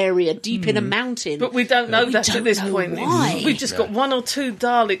refrigeration area deep in a mountain. But we don't know We that don't at this know point. why. We've just got 1 or 2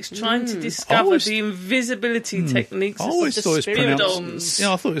 Daleks trying to discover always- the invisibility techniques I of always the thought it's pronounced. Spiridons. Yeah,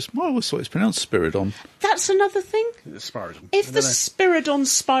 I always thought it's pronounced Spiridon. That's another thing. The Spyridon. If the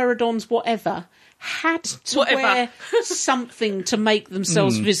Spyridons, whatever, had to Whatever. wear something to make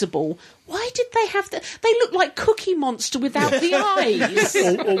themselves visible, why did they have that? They look like Cookie Monster without the eyes.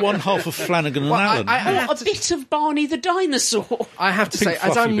 Or one half of Flanagan and Allen. Or a bit of Barney the dinosaur. I have to Big say,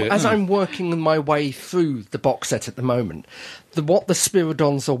 as fluffy bit, yeah. I'm working my way through the box set at the moment, what the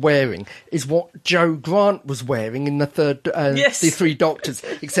Spiridons are wearing is what Joe Grant was wearing in the Yes. the Three Doctors,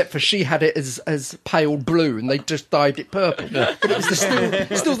 except for she had it as pale blue and they just dyed it purple. But it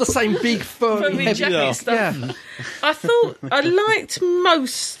was still the same big furry Furry heavy. jacket Yeah. stuff. Yeah. I thought I liked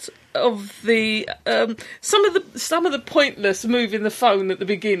most of the some of the pointless moving the phone at the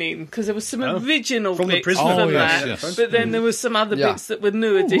beginning because there was some original From the bits prisoner. from Oh, yes, that, yes. but then there was some other Yeah. bits that were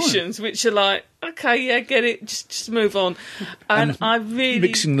new additions, which are like, okay, yeah, get it, just move on. And I really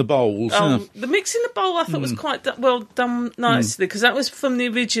Mixing the bowls. yeah. the mixing the bowl I thought was quite well done nicely because that was from the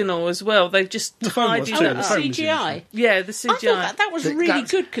original as well. They've just phone was tidied too. up. The phone was CGI. Yeah, the I CGI. thought that was Th- really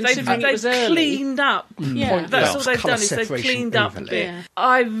that's- good considering it was They've early. cleaned up. Yeah. That's Yeah. all they've Colour done is they've separation cleaned up a overlay. bit. Yeah.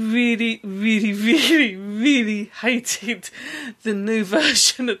 I really, really, really, really hated the new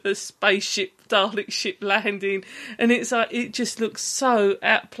version of the spaceship Dalek ship landing, and it's like it just looks so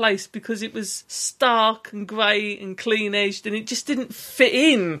out of place because it was stark and grey and clean edged, and it just didn't fit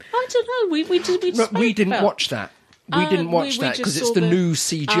in. I don't know. We We didn't about. watch that. We didn't watch we that just because it's saw the new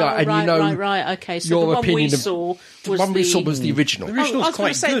CGI, Oh, and right, you know right. Okay, so your the one we opinion of- saw the was one we saw was the original. The Oh, I original's was going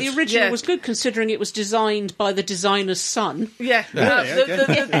quite to say good. the original Yeah. was good considering it was designed by the designer's son. Yeah,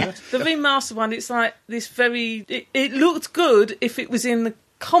 the remaster one, it's like this very. It looked good if it was in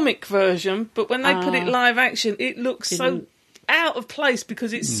comic version, but when they put it live action, it looks so out of place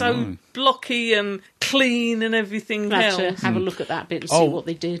because it's so blocky and clean and everything I'll else. have to have a look at that bit and see what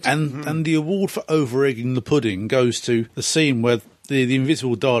they did. And the award for over-egging the pudding goes to the scene where the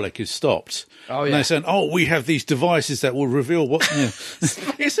invisible Dalek is stopped. Oh, And yeah. they're saying, we have these devices that will reveal what...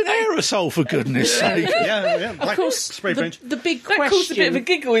 It's an aerosol, for goodness sake. Yeah. Of course, spray paint. the big That caused a bit of a question...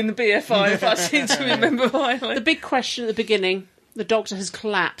 giggle in the BFI, if I seem to remember rightly. The big question at the beginning, the Doctor has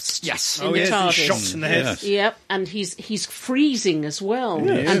collapsed Yes. in the TARDIS. Shots in the head. Yes. Yep, and he's freezing as well.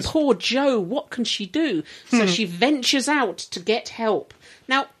 And poor Jo, what can she do? So she ventures out to get help.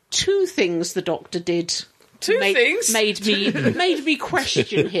 Now, two things the Doctor did. Two things? made me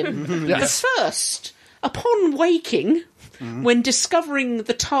question him. Yes. The first, upon waking, when discovering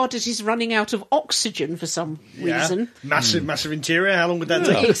the TARDIS is running out of oxygen for some reason. Massive interior. How long would that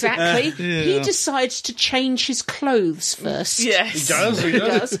take? Exactly. He decides to change his clothes first. Yes. He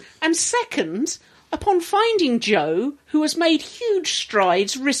does. And second, upon finding Jo, who has made huge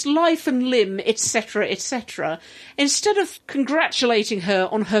strides, risked life and limb, etc., etc., instead of congratulating her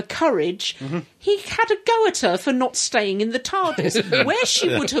on her courage, he had a go at her for not staying in the TARDIS, where she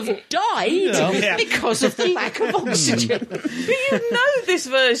would have died because of the lack of oxygen. But you know this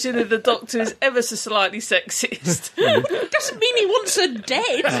version of the Doctor is ever so slightly sexist. Doesn't mean he wants her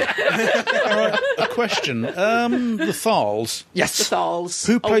dead. A question. The Thals. Yes. The Thals.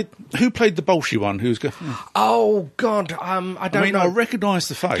 Who played the Bolshy one? Who's go? Oh, God. I don't know. I recognise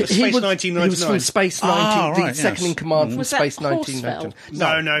the face. Space He was 1999. from Space 19, right, the second yes. in command from Was that Space 1999.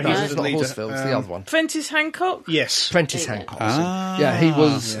 No, no, he was it's the not leader. Horsfield, it's the other one. Prentice Hancock? Yes. Prentice Hancock. Yeah,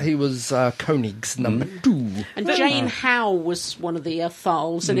 he was Koenig's number 2. And Jane Howe was one of the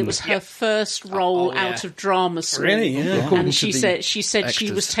Thals, and it was her first role out of drama school. Really? Yeah. According And to she the said she was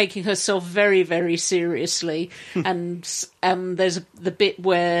extras. taking herself very, very seriously. And there's the bit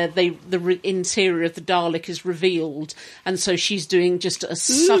where the interior of the Dalek is revealed, and so she's doing just a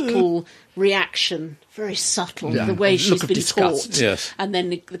subtle reaction, very subtle, Yeah. the way Look she's of been disgust. taught. Yes. And then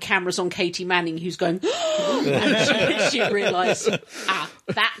the camera's on Katie Manning, who's going, and she realised,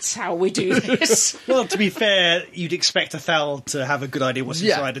 that's how we do this. Well, to be fair, you'd expect a Thal to have a good idea what's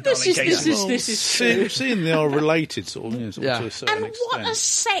Yeah. inside a This Dalek is true. Seeing they are related, sort of, to a certain And what a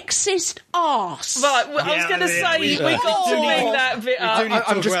extent. sexist arse. Right, well, I was going to say, we got to bring that bit up.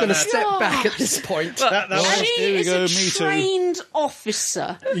 I'm just going to that. step back at this point. That was- She Here we is go, a me too. trained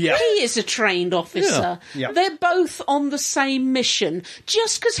officer. Yeah. He is a trained officer. Yeah. They're both on the same mission.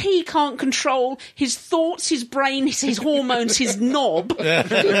 Just because he can't control his thoughts, his brain, his hormones, his knob, he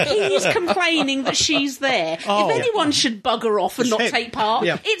is complaining that she's there. If anyone should bugger off and not him. take part,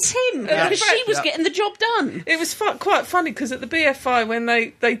 Yeah. it's him. Because she was getting the job done. It was quite funny because at the BFI when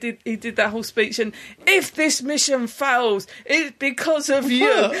he did that whole speech, and if this mission fails, it's because of you.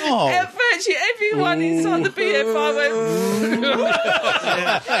 Virtually everyone inside the BFI went.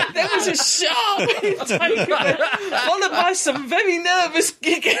 There was a sharp intake, followed by some very nervous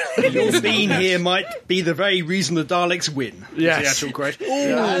giggling. Your being here might be the very reason the Daleks win. Yes. The actual quote.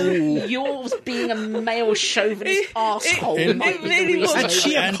 Yours being a male chauvinist arsehole might be the really reason. And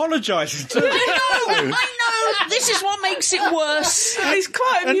she apologises too. I know. This is what makes it worse. It's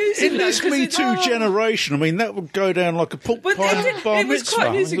quite amusing. In though, this 'cause Me it's- Too generation, I mean, that would go down like a pork But pie it bar was mitzvah. quite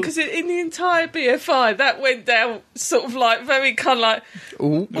amusing because in the entire BFI that went down sort of like very kind of like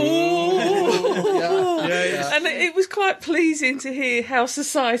ooh. And it was quite pleasing to hear how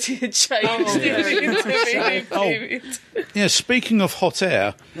society had changed in the intervening period. Yeah, speaking of hot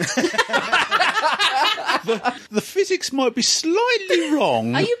air, the physics might be slightly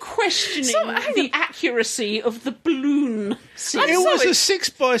wrong. Are you questioning the accuracy of the balloon scene? It was sorry. a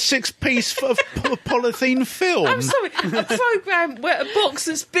 6x6 piece of polythene film. I'm sorry, a programme where a box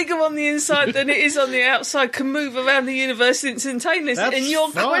that's bigger on the inside than it is on the outside can move around the universe instantaneously, That's and you're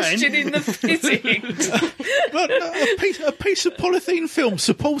fine. questioning the physics. But a piece of polythene film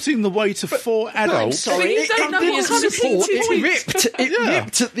supporting the weight of 4 adults. sorry. You don't know It what kind of Support, thing it ripped. It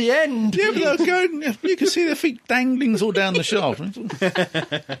ripped at the end. Yeah, but they're going, you can see their feet dangling all down the shaft.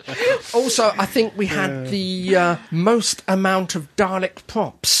 Also, I think we had the most amount of Dalek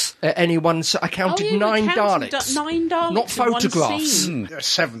props at anyone. So I counted 9 Daleks. 9 Daleks. Not in one photographs. scene. There are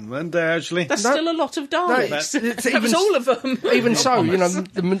 7, weren't there, actually? That's still a lot of Daleks. It's That was all of them. even so,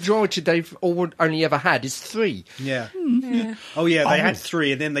 the majority they've only ever had is 3. Yeah. Oh, yeah, they had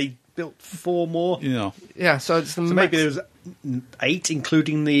 3, and then they built 4 more. Yeah. Yeah, so it's the So maybe there was 8,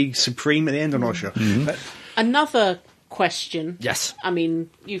 including the Supreme at the end. I'm not sure. But Another question. Yes. I mean,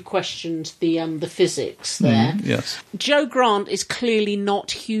 you've questioned the physics there. Yes. Jo Grant is clearly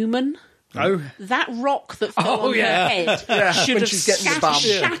not human. Oh, That rock that fell on her head should When have she's getting the bum.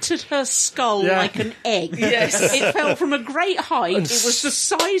 shattered her skull like an egg. Yes. It fell from a great height. It was the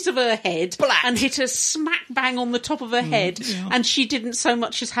size of her head Splat. and hit her smack bang on the top of her head. And she didn't so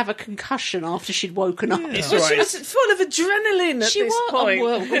much as have a concussion after she'd woken up. it's Well, right. she was full of adrenaline at She this was. point.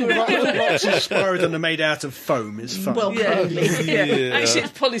 Lots of Spyrodon are made out of foam. It's fun. Well, probably. Yeah. Actually,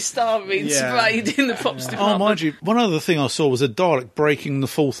 it's polystyrene Yeah. sprayed in the props Oh, department. mind you, one other thing I saw was a Dalek breaking the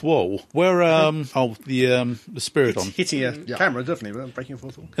fourth wall, where the Spiridon. Hitting a camera, definitely, but breaking a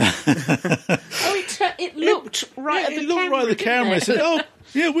fourth wall. It looked right at the It looked camera. right at the didn't camera. it? It said, "Oh,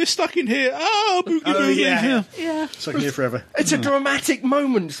 yeah, we're stuck in here. Oh, boogie Oh, boogie." yeah. Yeah. Stuck in here forever. It's a dramatic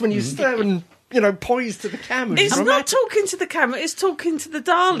moment when you stare and, poised to the camera. It's not talking to the camera, it's talking to the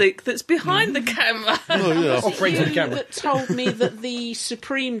Dalek that's behind the camera. Oh, yeah. Operating the You camera. that told me that the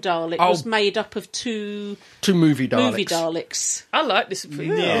Supreme Dalek was made up of two Two movie Daleks. movie Daleks. I like the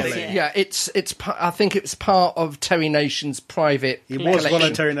Supreme Yeah. Dalek. Yeah, it's. I think it's part of Terry Nation's private. It was one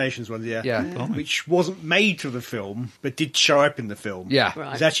collection. of Terry Nation's ones, yeah. Yeah. Which wasn't made for the film, but did show up in the film. Yeah. Right.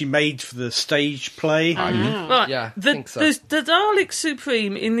 It was actually made for the stage play. Right. Yeah, I the, think so. the Dalek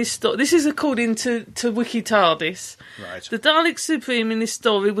Supreme in this story, this is according to Wiki TARDIS. Right. The Dalek Supreme in this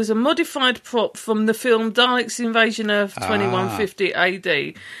story was a modified prop from the film Daleks Invasion Earth 2150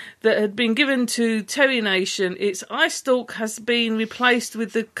 AD that had been given to Terry Nation. Its eye stalk has been replaced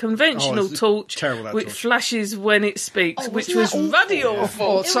with the conventional it's torch, terrible, that which torch. flashes when it speaks, which wasn't was that awful? ruddy awful.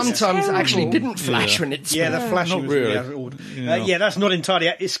 Or sometimes terrible. actually didn't flash when it's. Yeah, the flashing Not was really. out of order. Yeah. Yeah, that's not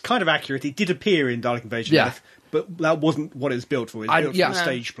entirely. It's kind of accurate. It did appear in Dalek Invasion Yeah. Earth, but that wasn't what it was built for. It was built for the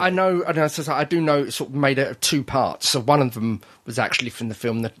stage play. I know. So I do know. It sort of made it of two parts. So one of them was actually from the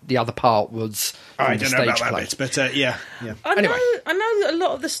film. The other part was from I the don't know stage about that play. bit, but yeah. Anyway. I know that a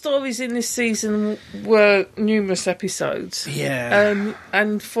lot of the stories in this season were numerous episodes. Yeah.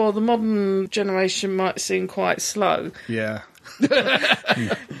 And for the modern generation might seem quite slow. Yeah.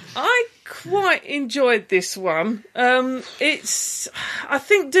 I quite enjoyed this one. I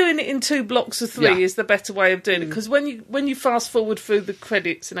think doing it in 2 blocks of 3 Yeah. is the better way of doing it, because when you fast forward through the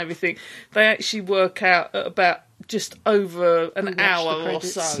credits and everything, they actually work out at about just over an hour or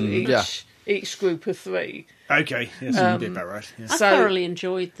credits. so Yeah. each group of 3. Okay. Yes, you did about right. Yeah. I So- thoroughly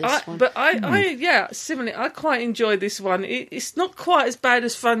enjoyed this one. But similarly, I quite enjoyed this one. It's not quite as bad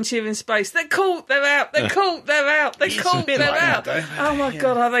as Frontier in Space. They're caught, they're out, they're caught, they're out, they're caught, bit they're like out. that, though. Oh my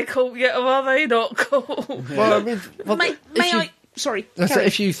God, are they caught yet or are they not caught? Well, I mean, may I? Sorry. So carry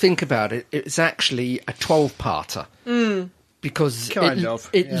if you think about it, it's actually a 12-parter. Because Kind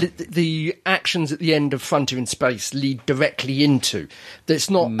of, the actions at the end of Frontier in Space lead directly into. It's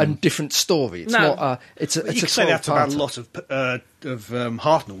not a different story. It's No. not a. It's a. You It's a could say that about a 12-parter. lot of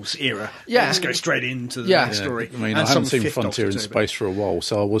Hartnell's era. Yeah. Let's go straight into the Yeah. story. I mean, And I some haven't seen Fifth Frontier in Doctor too, Space for a while,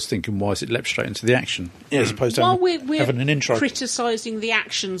 so I was thinking, why is it leapt straight into the action? Yeah, as opposed to While we're having an intro. criticising the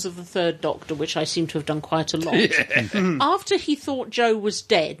actions of the Third Doctor, which I seem to have done quite a lot, after he thought Jo was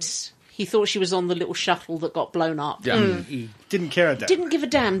dead, he thought she was on the little shuttle that got blown up. He didn't care a damn. Didn't give a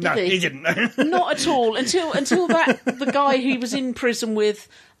damn, did No, he? he didn't. Not at all. Until the guy he was in prison with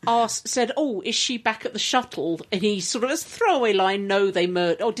said, "Oh, is she back at the shuttle?" And he sort of, as a throwaway line, "No, they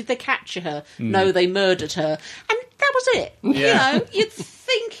murdered. Oh, did they capture her? No, they murdered her." And that was it. Yeah. You know, you'd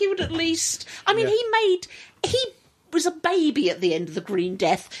think he would at least. I mean, he was a baby at the end of the Green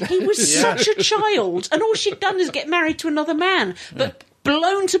Death. He was such a child, and all she'd done is get married to another man. But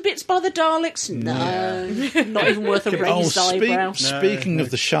blown to bits by the Daleks? No, not even worth a raised eyebrow. Speaking of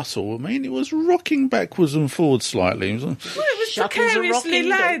the shuttle, I mean, it was rocking backwards and forwards slightly. It was, Well, it was Shuttles are precariously rocking,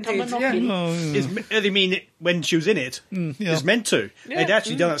 don't come landed. a knocking. I mean, when she was in it, it's meant to. They'd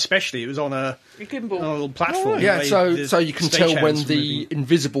actually done that specially. It was on a Gimbal. little platform. Yeah, They- so the you can tell when stagehands were the moving.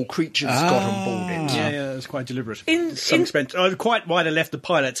 invisible creatures got on board it. Yeah, it was quite deliberate. In- To some extent. Quite why they left the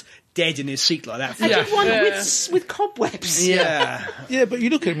pilot dead in his seat like that. I did one with cobwebs. Yeah. yeah, but you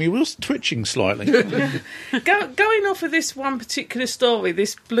look at him, he was twitching slightly. Going off of this one particular story,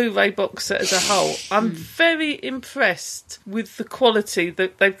 this Blu-ray box set as a whole, I'm very impressed with the quality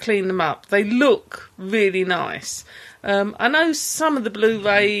that they've cleaned them up. They look really nice. I know some of the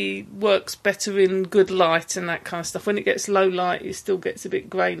Blu-ray works better in good light and that kind of stuff. When it gets low light, it still gets a bit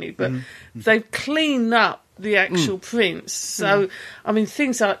grainy, but they've cleaned up the actual prints. So, I mean,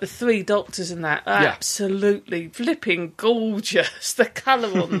 things like the Three Doctors and that are absolutely flipping gorgeous. The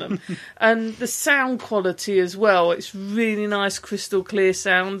colour on them. And the sound quality as well. It's really nice, crystal clear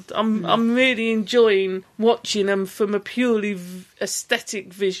sound. I'm really enjoying watching them from a purely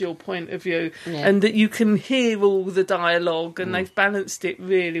aesthetic visual point of view, and that you can hear all the dialogue, and they've balanced it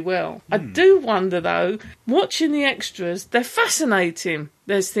really well. I do wonder, though, watching the extras, they're fascinating.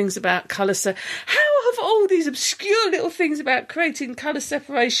 There's things about colour. How have all these obscure little things about creating colour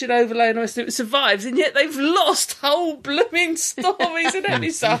separation, overlay, and the rest of it survives, and yet they've lost whole blooming stories and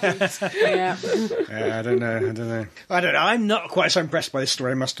episodes? I don't know. I'm not quite so impressed by this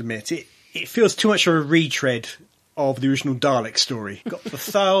story, I must admit. It feels too much of a retread of the original Dalek story. Got the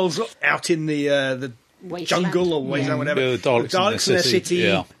Thals out in the jungle or whatever. Yeah, the Daleks in their city.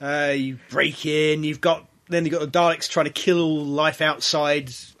 Yeah. You break in. You've got the Daleks trying to kill all life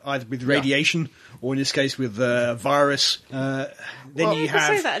outside, either with radiation or in this case with virus. Then you have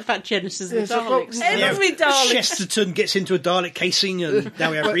say that about Genesis and the Daleks. Every Dalek. Chesterton gets into a Dalek casing, and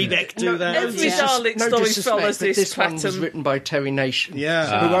now we have Rebeck do that. Every Dalek story follows this one was pattern. written by Terry Nation, who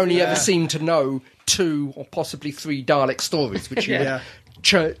only ever seemed to know 2 or possibly 3 Dalek stories, which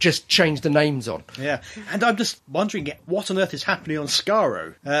just changed the names on. Yeah, and I'm just wondering what on earth is happening on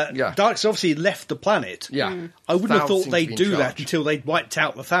Skaro. Daleks obviously left the planet. Yeah. I wouldn't have Thals thought seem they'd to be in do that charge. until they'd wiped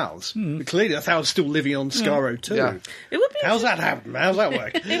out the Thals. But clearly the Thals still living on Skaro too. Yeah. It would be How's that happen? How's that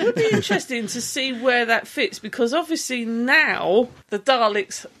work? It would be interesting to see where that fits, because obviously now the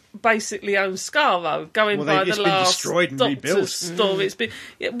Daleks basically own Skaro, going by it's the been last destroyed and Doctor's rebuilt. story.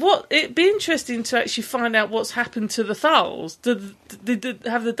 It'd be interesting to actually find out what's happened to the Thals.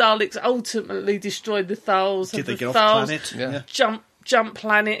 Have the Daleks ultimately destroyed the Thals? Did they Have get the off the Thals planet? jump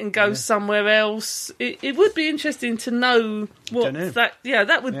planet and go somewhere else? It would be interesting to know what that. Yeah,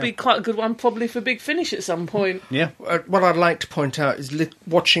 that would be quite a good one, probably for Big Finish at some point. Yeah. What I'd like to point out is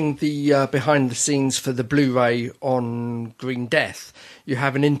watching the behind the scenes for the Blu-ray on Green Death. You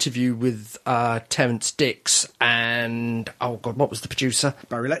have an interview with Terence Dix and what was the producer?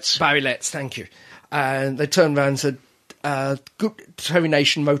 Barry Letts. Barry Letts, thank you. And they turned around and said, Terry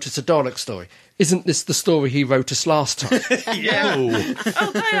Nation wrote us a Dalek story. Isn't this the story he wrote us last time?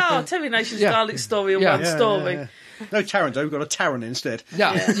 Oh, they are Terry Nation's Dalek story in one story. Yeah. No Taran, though. We've got a Taran instead.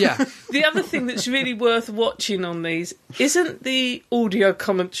 Yeah. The other thing that's really worth watching on these isn't the audio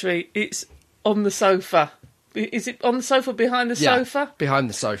commentary, it's on the sofa. Is it on the sofa, behind the sofa? Behind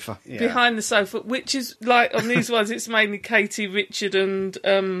the sofa. Yeah. Behind the sofa, which is like on these ones, it's mainly Katie, Richard, and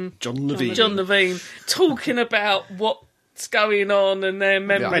John Levine. John Levine talking about what's going on and their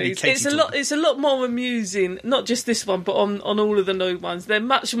memories. Katie It's a lot more amusing. Not just this one, but on all of the new ones, they're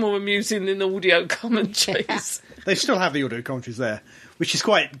much more amusing than audio commentaries. They still have the audio commentaries there, which is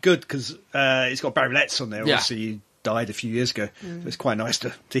quite good because it's got Barry Letts on there. Obviously, he died a few years ago, so it's quite nice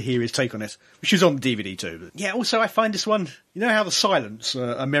to hear his take on it, which is on DVD too. But yeah, also I find this one, you know how the silence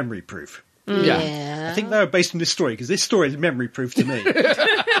are memory proof? I think they were based on this story, because this story is memory proof to me.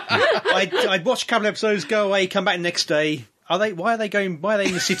 I'd watch a couple of episodes, go away, come back the next day. Why are they in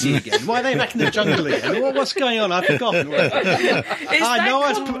the city again? Why are they back in the jungle again? What's going on? I've forgotten.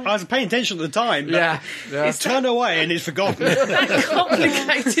 I was paying attention at the time. It's turned away and it's forgotten. That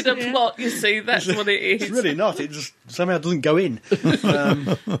complicated a plot, you see, that's what it is. It's really not. It just somehow doesn't go in.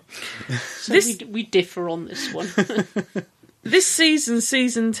 So we differ on this one. This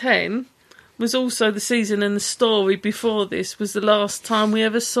season 10, was also the season, and the story before this was the last time we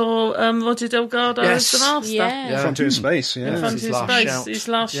ever saw Roger Delgado as the Master. Frontier in Space, His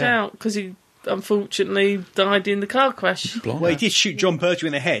last shout, because he unfortunately died in the car crash. Well, he did shoot John Pertwee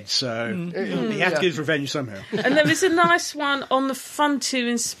in the head, so he had to get his revenge somehow. And there is a nice one on the Frontier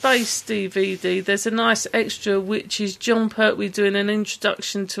in Space DVD. There's a nice extra, which is John Pertwee doing an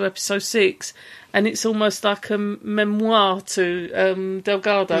introduction to episode 6, and it's almost like a memoir to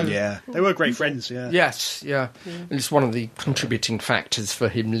Delgado. Yeah, they were great friends, Yes. And it's one of the contributing factors for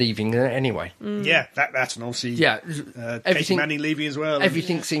him leaving anyway. Yeah, that's an obviously... Katie Manning leaving as well.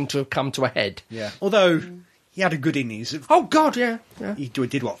 Everything seemed to have come to a head. Yeah. Although, he had a good innings. Oh, God, yeah. He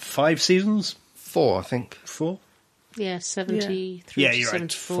did, 5 seasons? 4, I think. 4? Yeah, 73 Yeah, to you're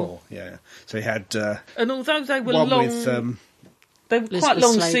 74. right, 4, yeah. So he had... and although they were one long... with They were quite Elizabeth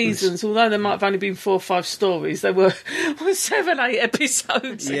long Sladen. seasons, although there might have only been 4 or 5 stories. They were 7, 8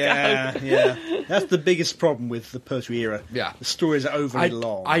 episodes ago. Yeah. That's the biggest problem with the Pertwee era. Yeah. The stories are overly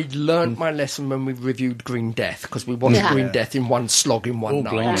long. I learned my lesson when we reviewed Green Death, because we watched Green Death in one slog in one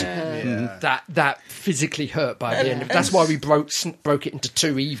night. blimey. That physically hurt by the end of it. That's why we broke it into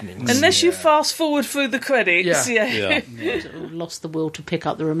 2 evenings. Unless you fast forward through the credits, Yeah. Lost the will to pick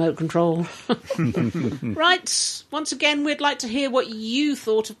up the remote control. Right, once again, we'd like to hear what you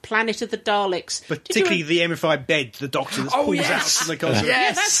thought of Planet of the Daleks. Particularly the MFI bed, the doctor that pulls out from the console.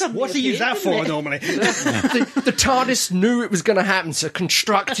 Yeah, that's something What do you use that isn't for it? normally? The TARDIS knew it was going to happen, so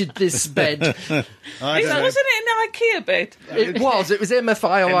constructed this bed. I don't know. wasn't it an IKEA bed? It was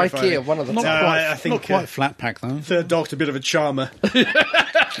MFI or MFI. IKEA, one of the No, two. I think Not quite flat pack, though. Third Doctor, a bit of a charmer.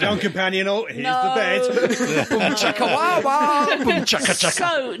 Young companion, here's the bed. Boom chaka wah wah, boom chaka chaka.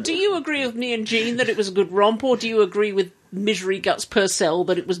 So, do you agree with me and Jean that it was a good romp, or do you agree with Misery Guts Purcell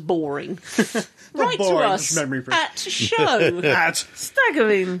that it was boring? Write to boring, us just memory proof. at show.net. At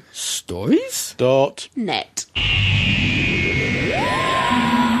Staggering. Stories?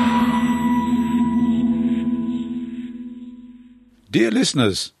 Dear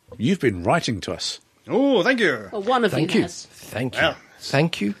listeners, you've been writing to us. Oh, thank you. Well, one of Thank you you. has. Thank you. Well.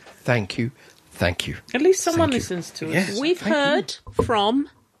 Thank you. Thank you. Thank you. At least someone Thank you. listens to us. Yes. We've heard from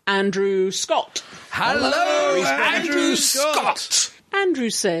Andrew Scott. Hello, Andrew Scott. Andrew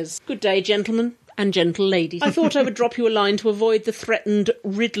says, "Good day, gentlemen and gentle ladies. I thought I would drop you a line to avoid the threatened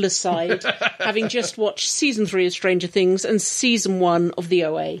Riddler side, having just watched Season 3 of Stranger Things and Season 1 of The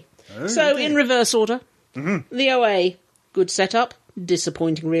OA. So, in reverse order, The OA, good setup,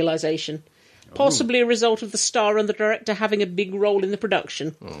 disappointing realisation. Possibly a result of the star and the director having a big role in the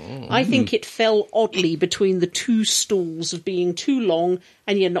production. I think it fell oddly between the two stools of being too long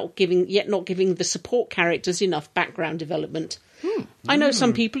and yet not giving the support characters enough background development. I know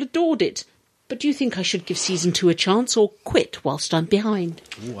some people adored it, but do you think I should give Season 2 a chance or quit whilst I'm behind?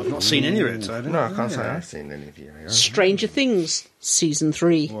 Ooh, I've not seen any of it, so I don't know. I can't say I've seen any of you. Stranger Things, Season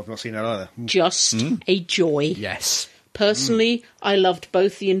 3. Oh, I've not seen that either. Just a joy. Yes. Personally, I loved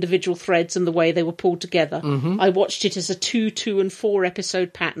both the individual threads and the way they were pulled together. I watched it as a 2, 2 and 4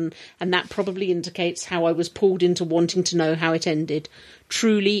 episode pattern, and that probably indicates how I was pulled into wanting to know how it ended.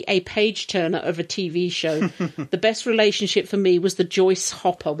 Truly a page-turner of a TV show. The best relationship for me was the Joyce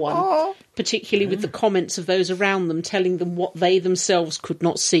Hopper one, particularly with the comments of those around them telling them what they themselves could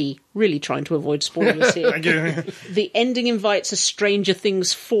not see. Really trying to avoid spoilers here. Thank you. The ending invites a Stranger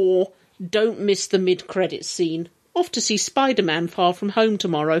Things 4. Don't miss the mid-credits scene. Off to see Spider-Man Far From Home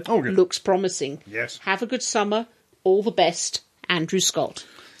tomorrow. Oh, good. Looks promising. Yes. Have a good summer. All the best. Andrew Scott.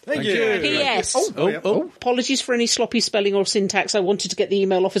 Thank you. P.S. Oh. Apologies for any sloppy spelling or syntax. I wanted to get the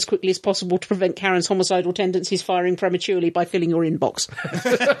email off as quickly as possible to prevent Karen's homicidal tendencies firing prematurely by filling your inbox.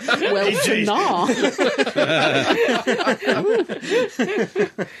 Well,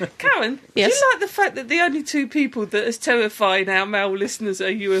 Karen, Yes? do you like the fact that the only 2 people that is terrifying our male listeners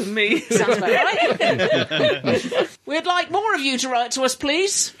are you and me? Sounds about right. We'd like more of you to write to us,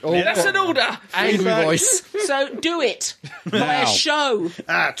 please. That's an order. Angry voice. So do it. Via show.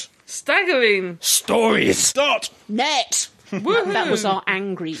 At Staggering. Stories. Net. That was our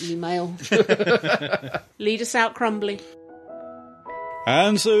angry email. Lead us out, Crumbly.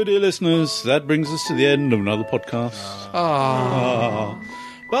 And so, dear listeners, that brings us to the end of another podcast.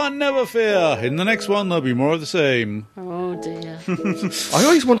 But never fear, in the next one there'll be more of the same. Oh, dear. I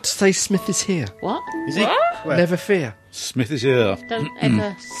always want to say Smith is here. What? Is he? Where? Never fear. Smith is here. Don't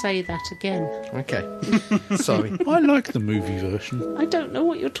ever say that again. Okay. Sorry. I like the movie version. I don't know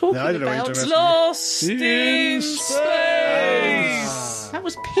what you're talking No, I don't know what about. you're talking Lost In in space. That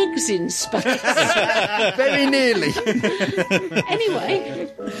was pigs in space. Very nearly.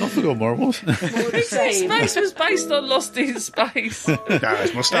 Anyway, I forgot what it was. more of the same. Space was based on Lost in Space.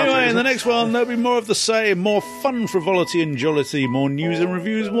 It's more stuff. Anyway, in the next one, there'll be more of the same, more fun, frivolity and jollity, more news and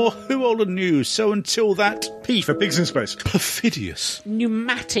reviews, more who old and news. So until that, P for pigs in space. perfidious.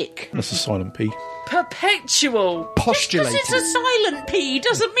 Pneumatic. That's a silent P. Perpetual. Because Postulating. it's a silent P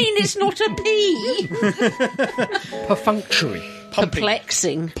doesn't mean it's not a P. Perfunctory.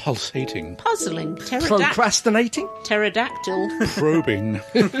 Perplexing. Pulsating. Puzzling. Procrastinating. Pterodactyl. Probing.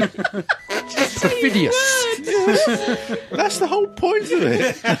 Perfidious. That's the whole point of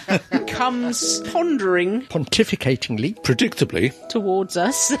it. Comes pondering Pontificatingly. Predictably, towards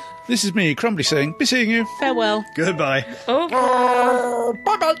us. this is me, Crumbly, saying, be seeing you. Farewell. Goodbye.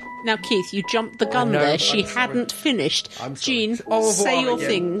 Bye-bye. Now, Keith, you jumped the gun know, there. She I'm sorry. hadn't finished. I'm sorry. Jean, Au revoir say your again.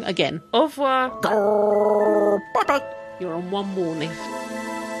 thing again. Au revoir. Bye-bye. You're on one warning.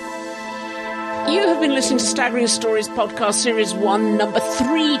 You have been listening to Staggering Stories Podcast Series 1, number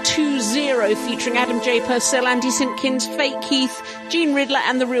 320, featuring Adam J. Purcell, Andy Simpkins, Fake Keith, Gene Ridler,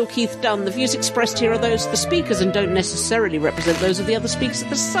 and the real Keith Dunn. The views expressed here are those of the speakers and don't necessarily represent those of the other speakers of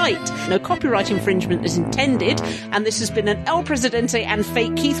the site. No copyright infringement is intended, and this has been an El Presidente and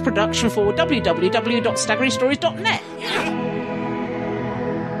Fake Keith production for www.staggeringstories.net.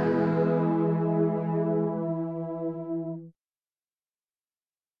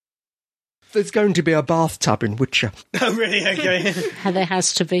 There's going to be a bathtub in Witcher. Oh, really? Okay. There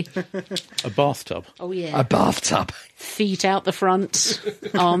has to be. A bathtub. Oh, yeah. A bathtub. Feet out the front,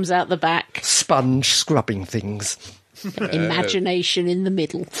 arms out the back, Sponge scrubbing things. imagination in the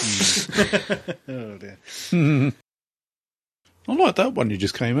middle. Oh, dear. I like that one you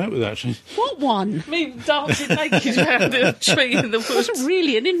just came out with, actually. What one? Me dancing naked around a tree in the It woods. wasn't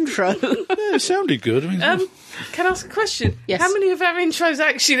really an intro. Yeah, it sounded good. I mean, Can I ask a question? Yes. How many of our intros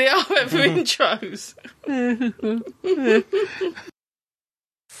actually are ever intros?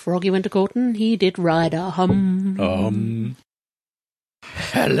 Froggy went to court and he did ride a hum.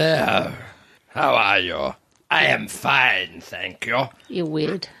 Hello. How are you? I am fine, thank you. You're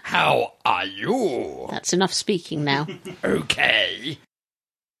weird. How are you? That's enough speaking now. Okay.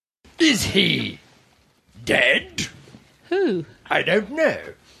 Is he dead? Who? I don't know.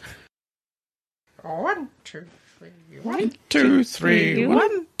 1, 2, 3. 1, 2, 3.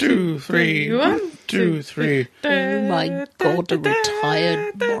 1, 2, 3. 1, 2, 3. Oh my God, the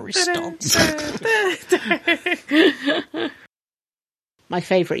retired Boris Johnson. My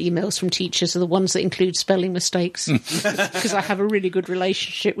favourite emails from teachers are the ones that include spelling mistakes, because I have a really good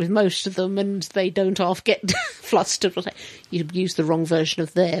relationship with most of them, and they don't half get flustered. You used the wrong version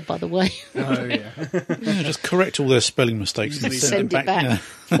of there, by the way. Oh, yeah. Yeah, just correct all their spelling mistakes and Send it back. Yeah.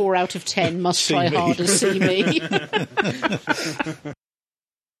 4 out of 10 must See try me. harder, see me.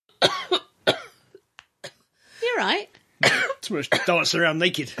 You're right. Too much dancing around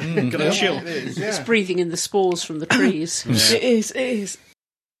naked. Gotta chill. It's breathing in the spores from the trees. It is.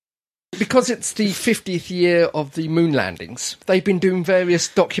 Because it's the 50th year of the moon landings, they've been doing various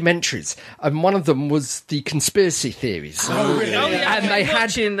documentaries, and one of them was the conspiracy theories. Oh, yeah. And I've been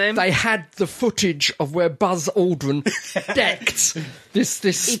watching them. they had the footage of where Buzz Aldrin decked He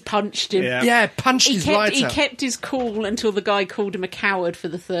this punched him. Yeah. punched his right He out. kept his cool until the guy called him a coward for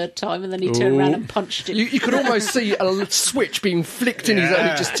the 3rd time, and then he turned around and punched him. You could almost see a switch being flicked in his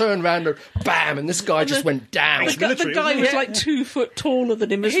head. He just turned around and bam, and this guy just went down. The military, guy wasn't was it? like 2 foot taller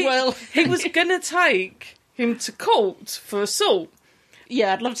than him as well. He was going to take him to court for assault.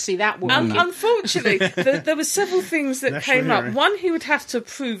 Yeah, I'd love to see that one. And unfortunately, there were several things that National came up. hero. One, he would have to have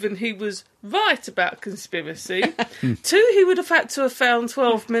proven he was right about conspiracy. 2, he would have had to have found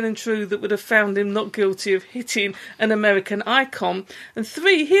 12 men and true that would have found him not guilty of hitting an American icon. And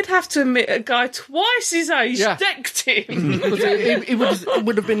 3, he'd have to admit a guy twice his age Yeah. decked him. It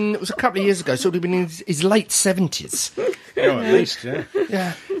would have been. It was a couple of years ago, so it would have been in his late 70s. Oh, at least, yeah.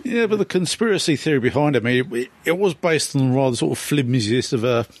 Yeah. Yeah, but the conspiracy theory behind it, I mean, it was based on the rather sort of flimsiest of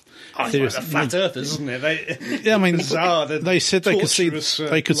It's theories. like the flat earthers, isn't it? Yeah, I mean, Bizarre, the they said they could see torturous,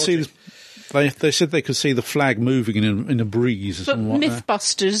 they could see logic. they said they could see the flag moving in a breeze or But something like that.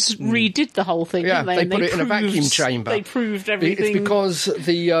 Mythbusters redid the whole thing, Yeah, didn't they? they And put it in a vacuum chamber. They proved everything. It's because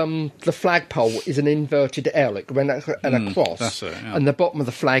the flagpole is an inverted L, it went and a cross, that's it, yeah. and the bottom of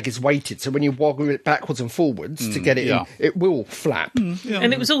the flag is weighted. So when you woggle it backwards and forwards to get it yeah. in, it will flap.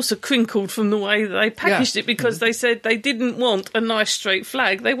 And it was also crinkled from the way that they packaged it, because they said they didn't want a nice straight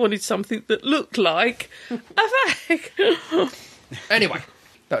flag. They wanted something that looked like a flag. Anyway,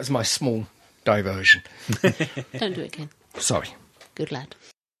 that was my small diversion. Don't do it again. Sorry. Good lad.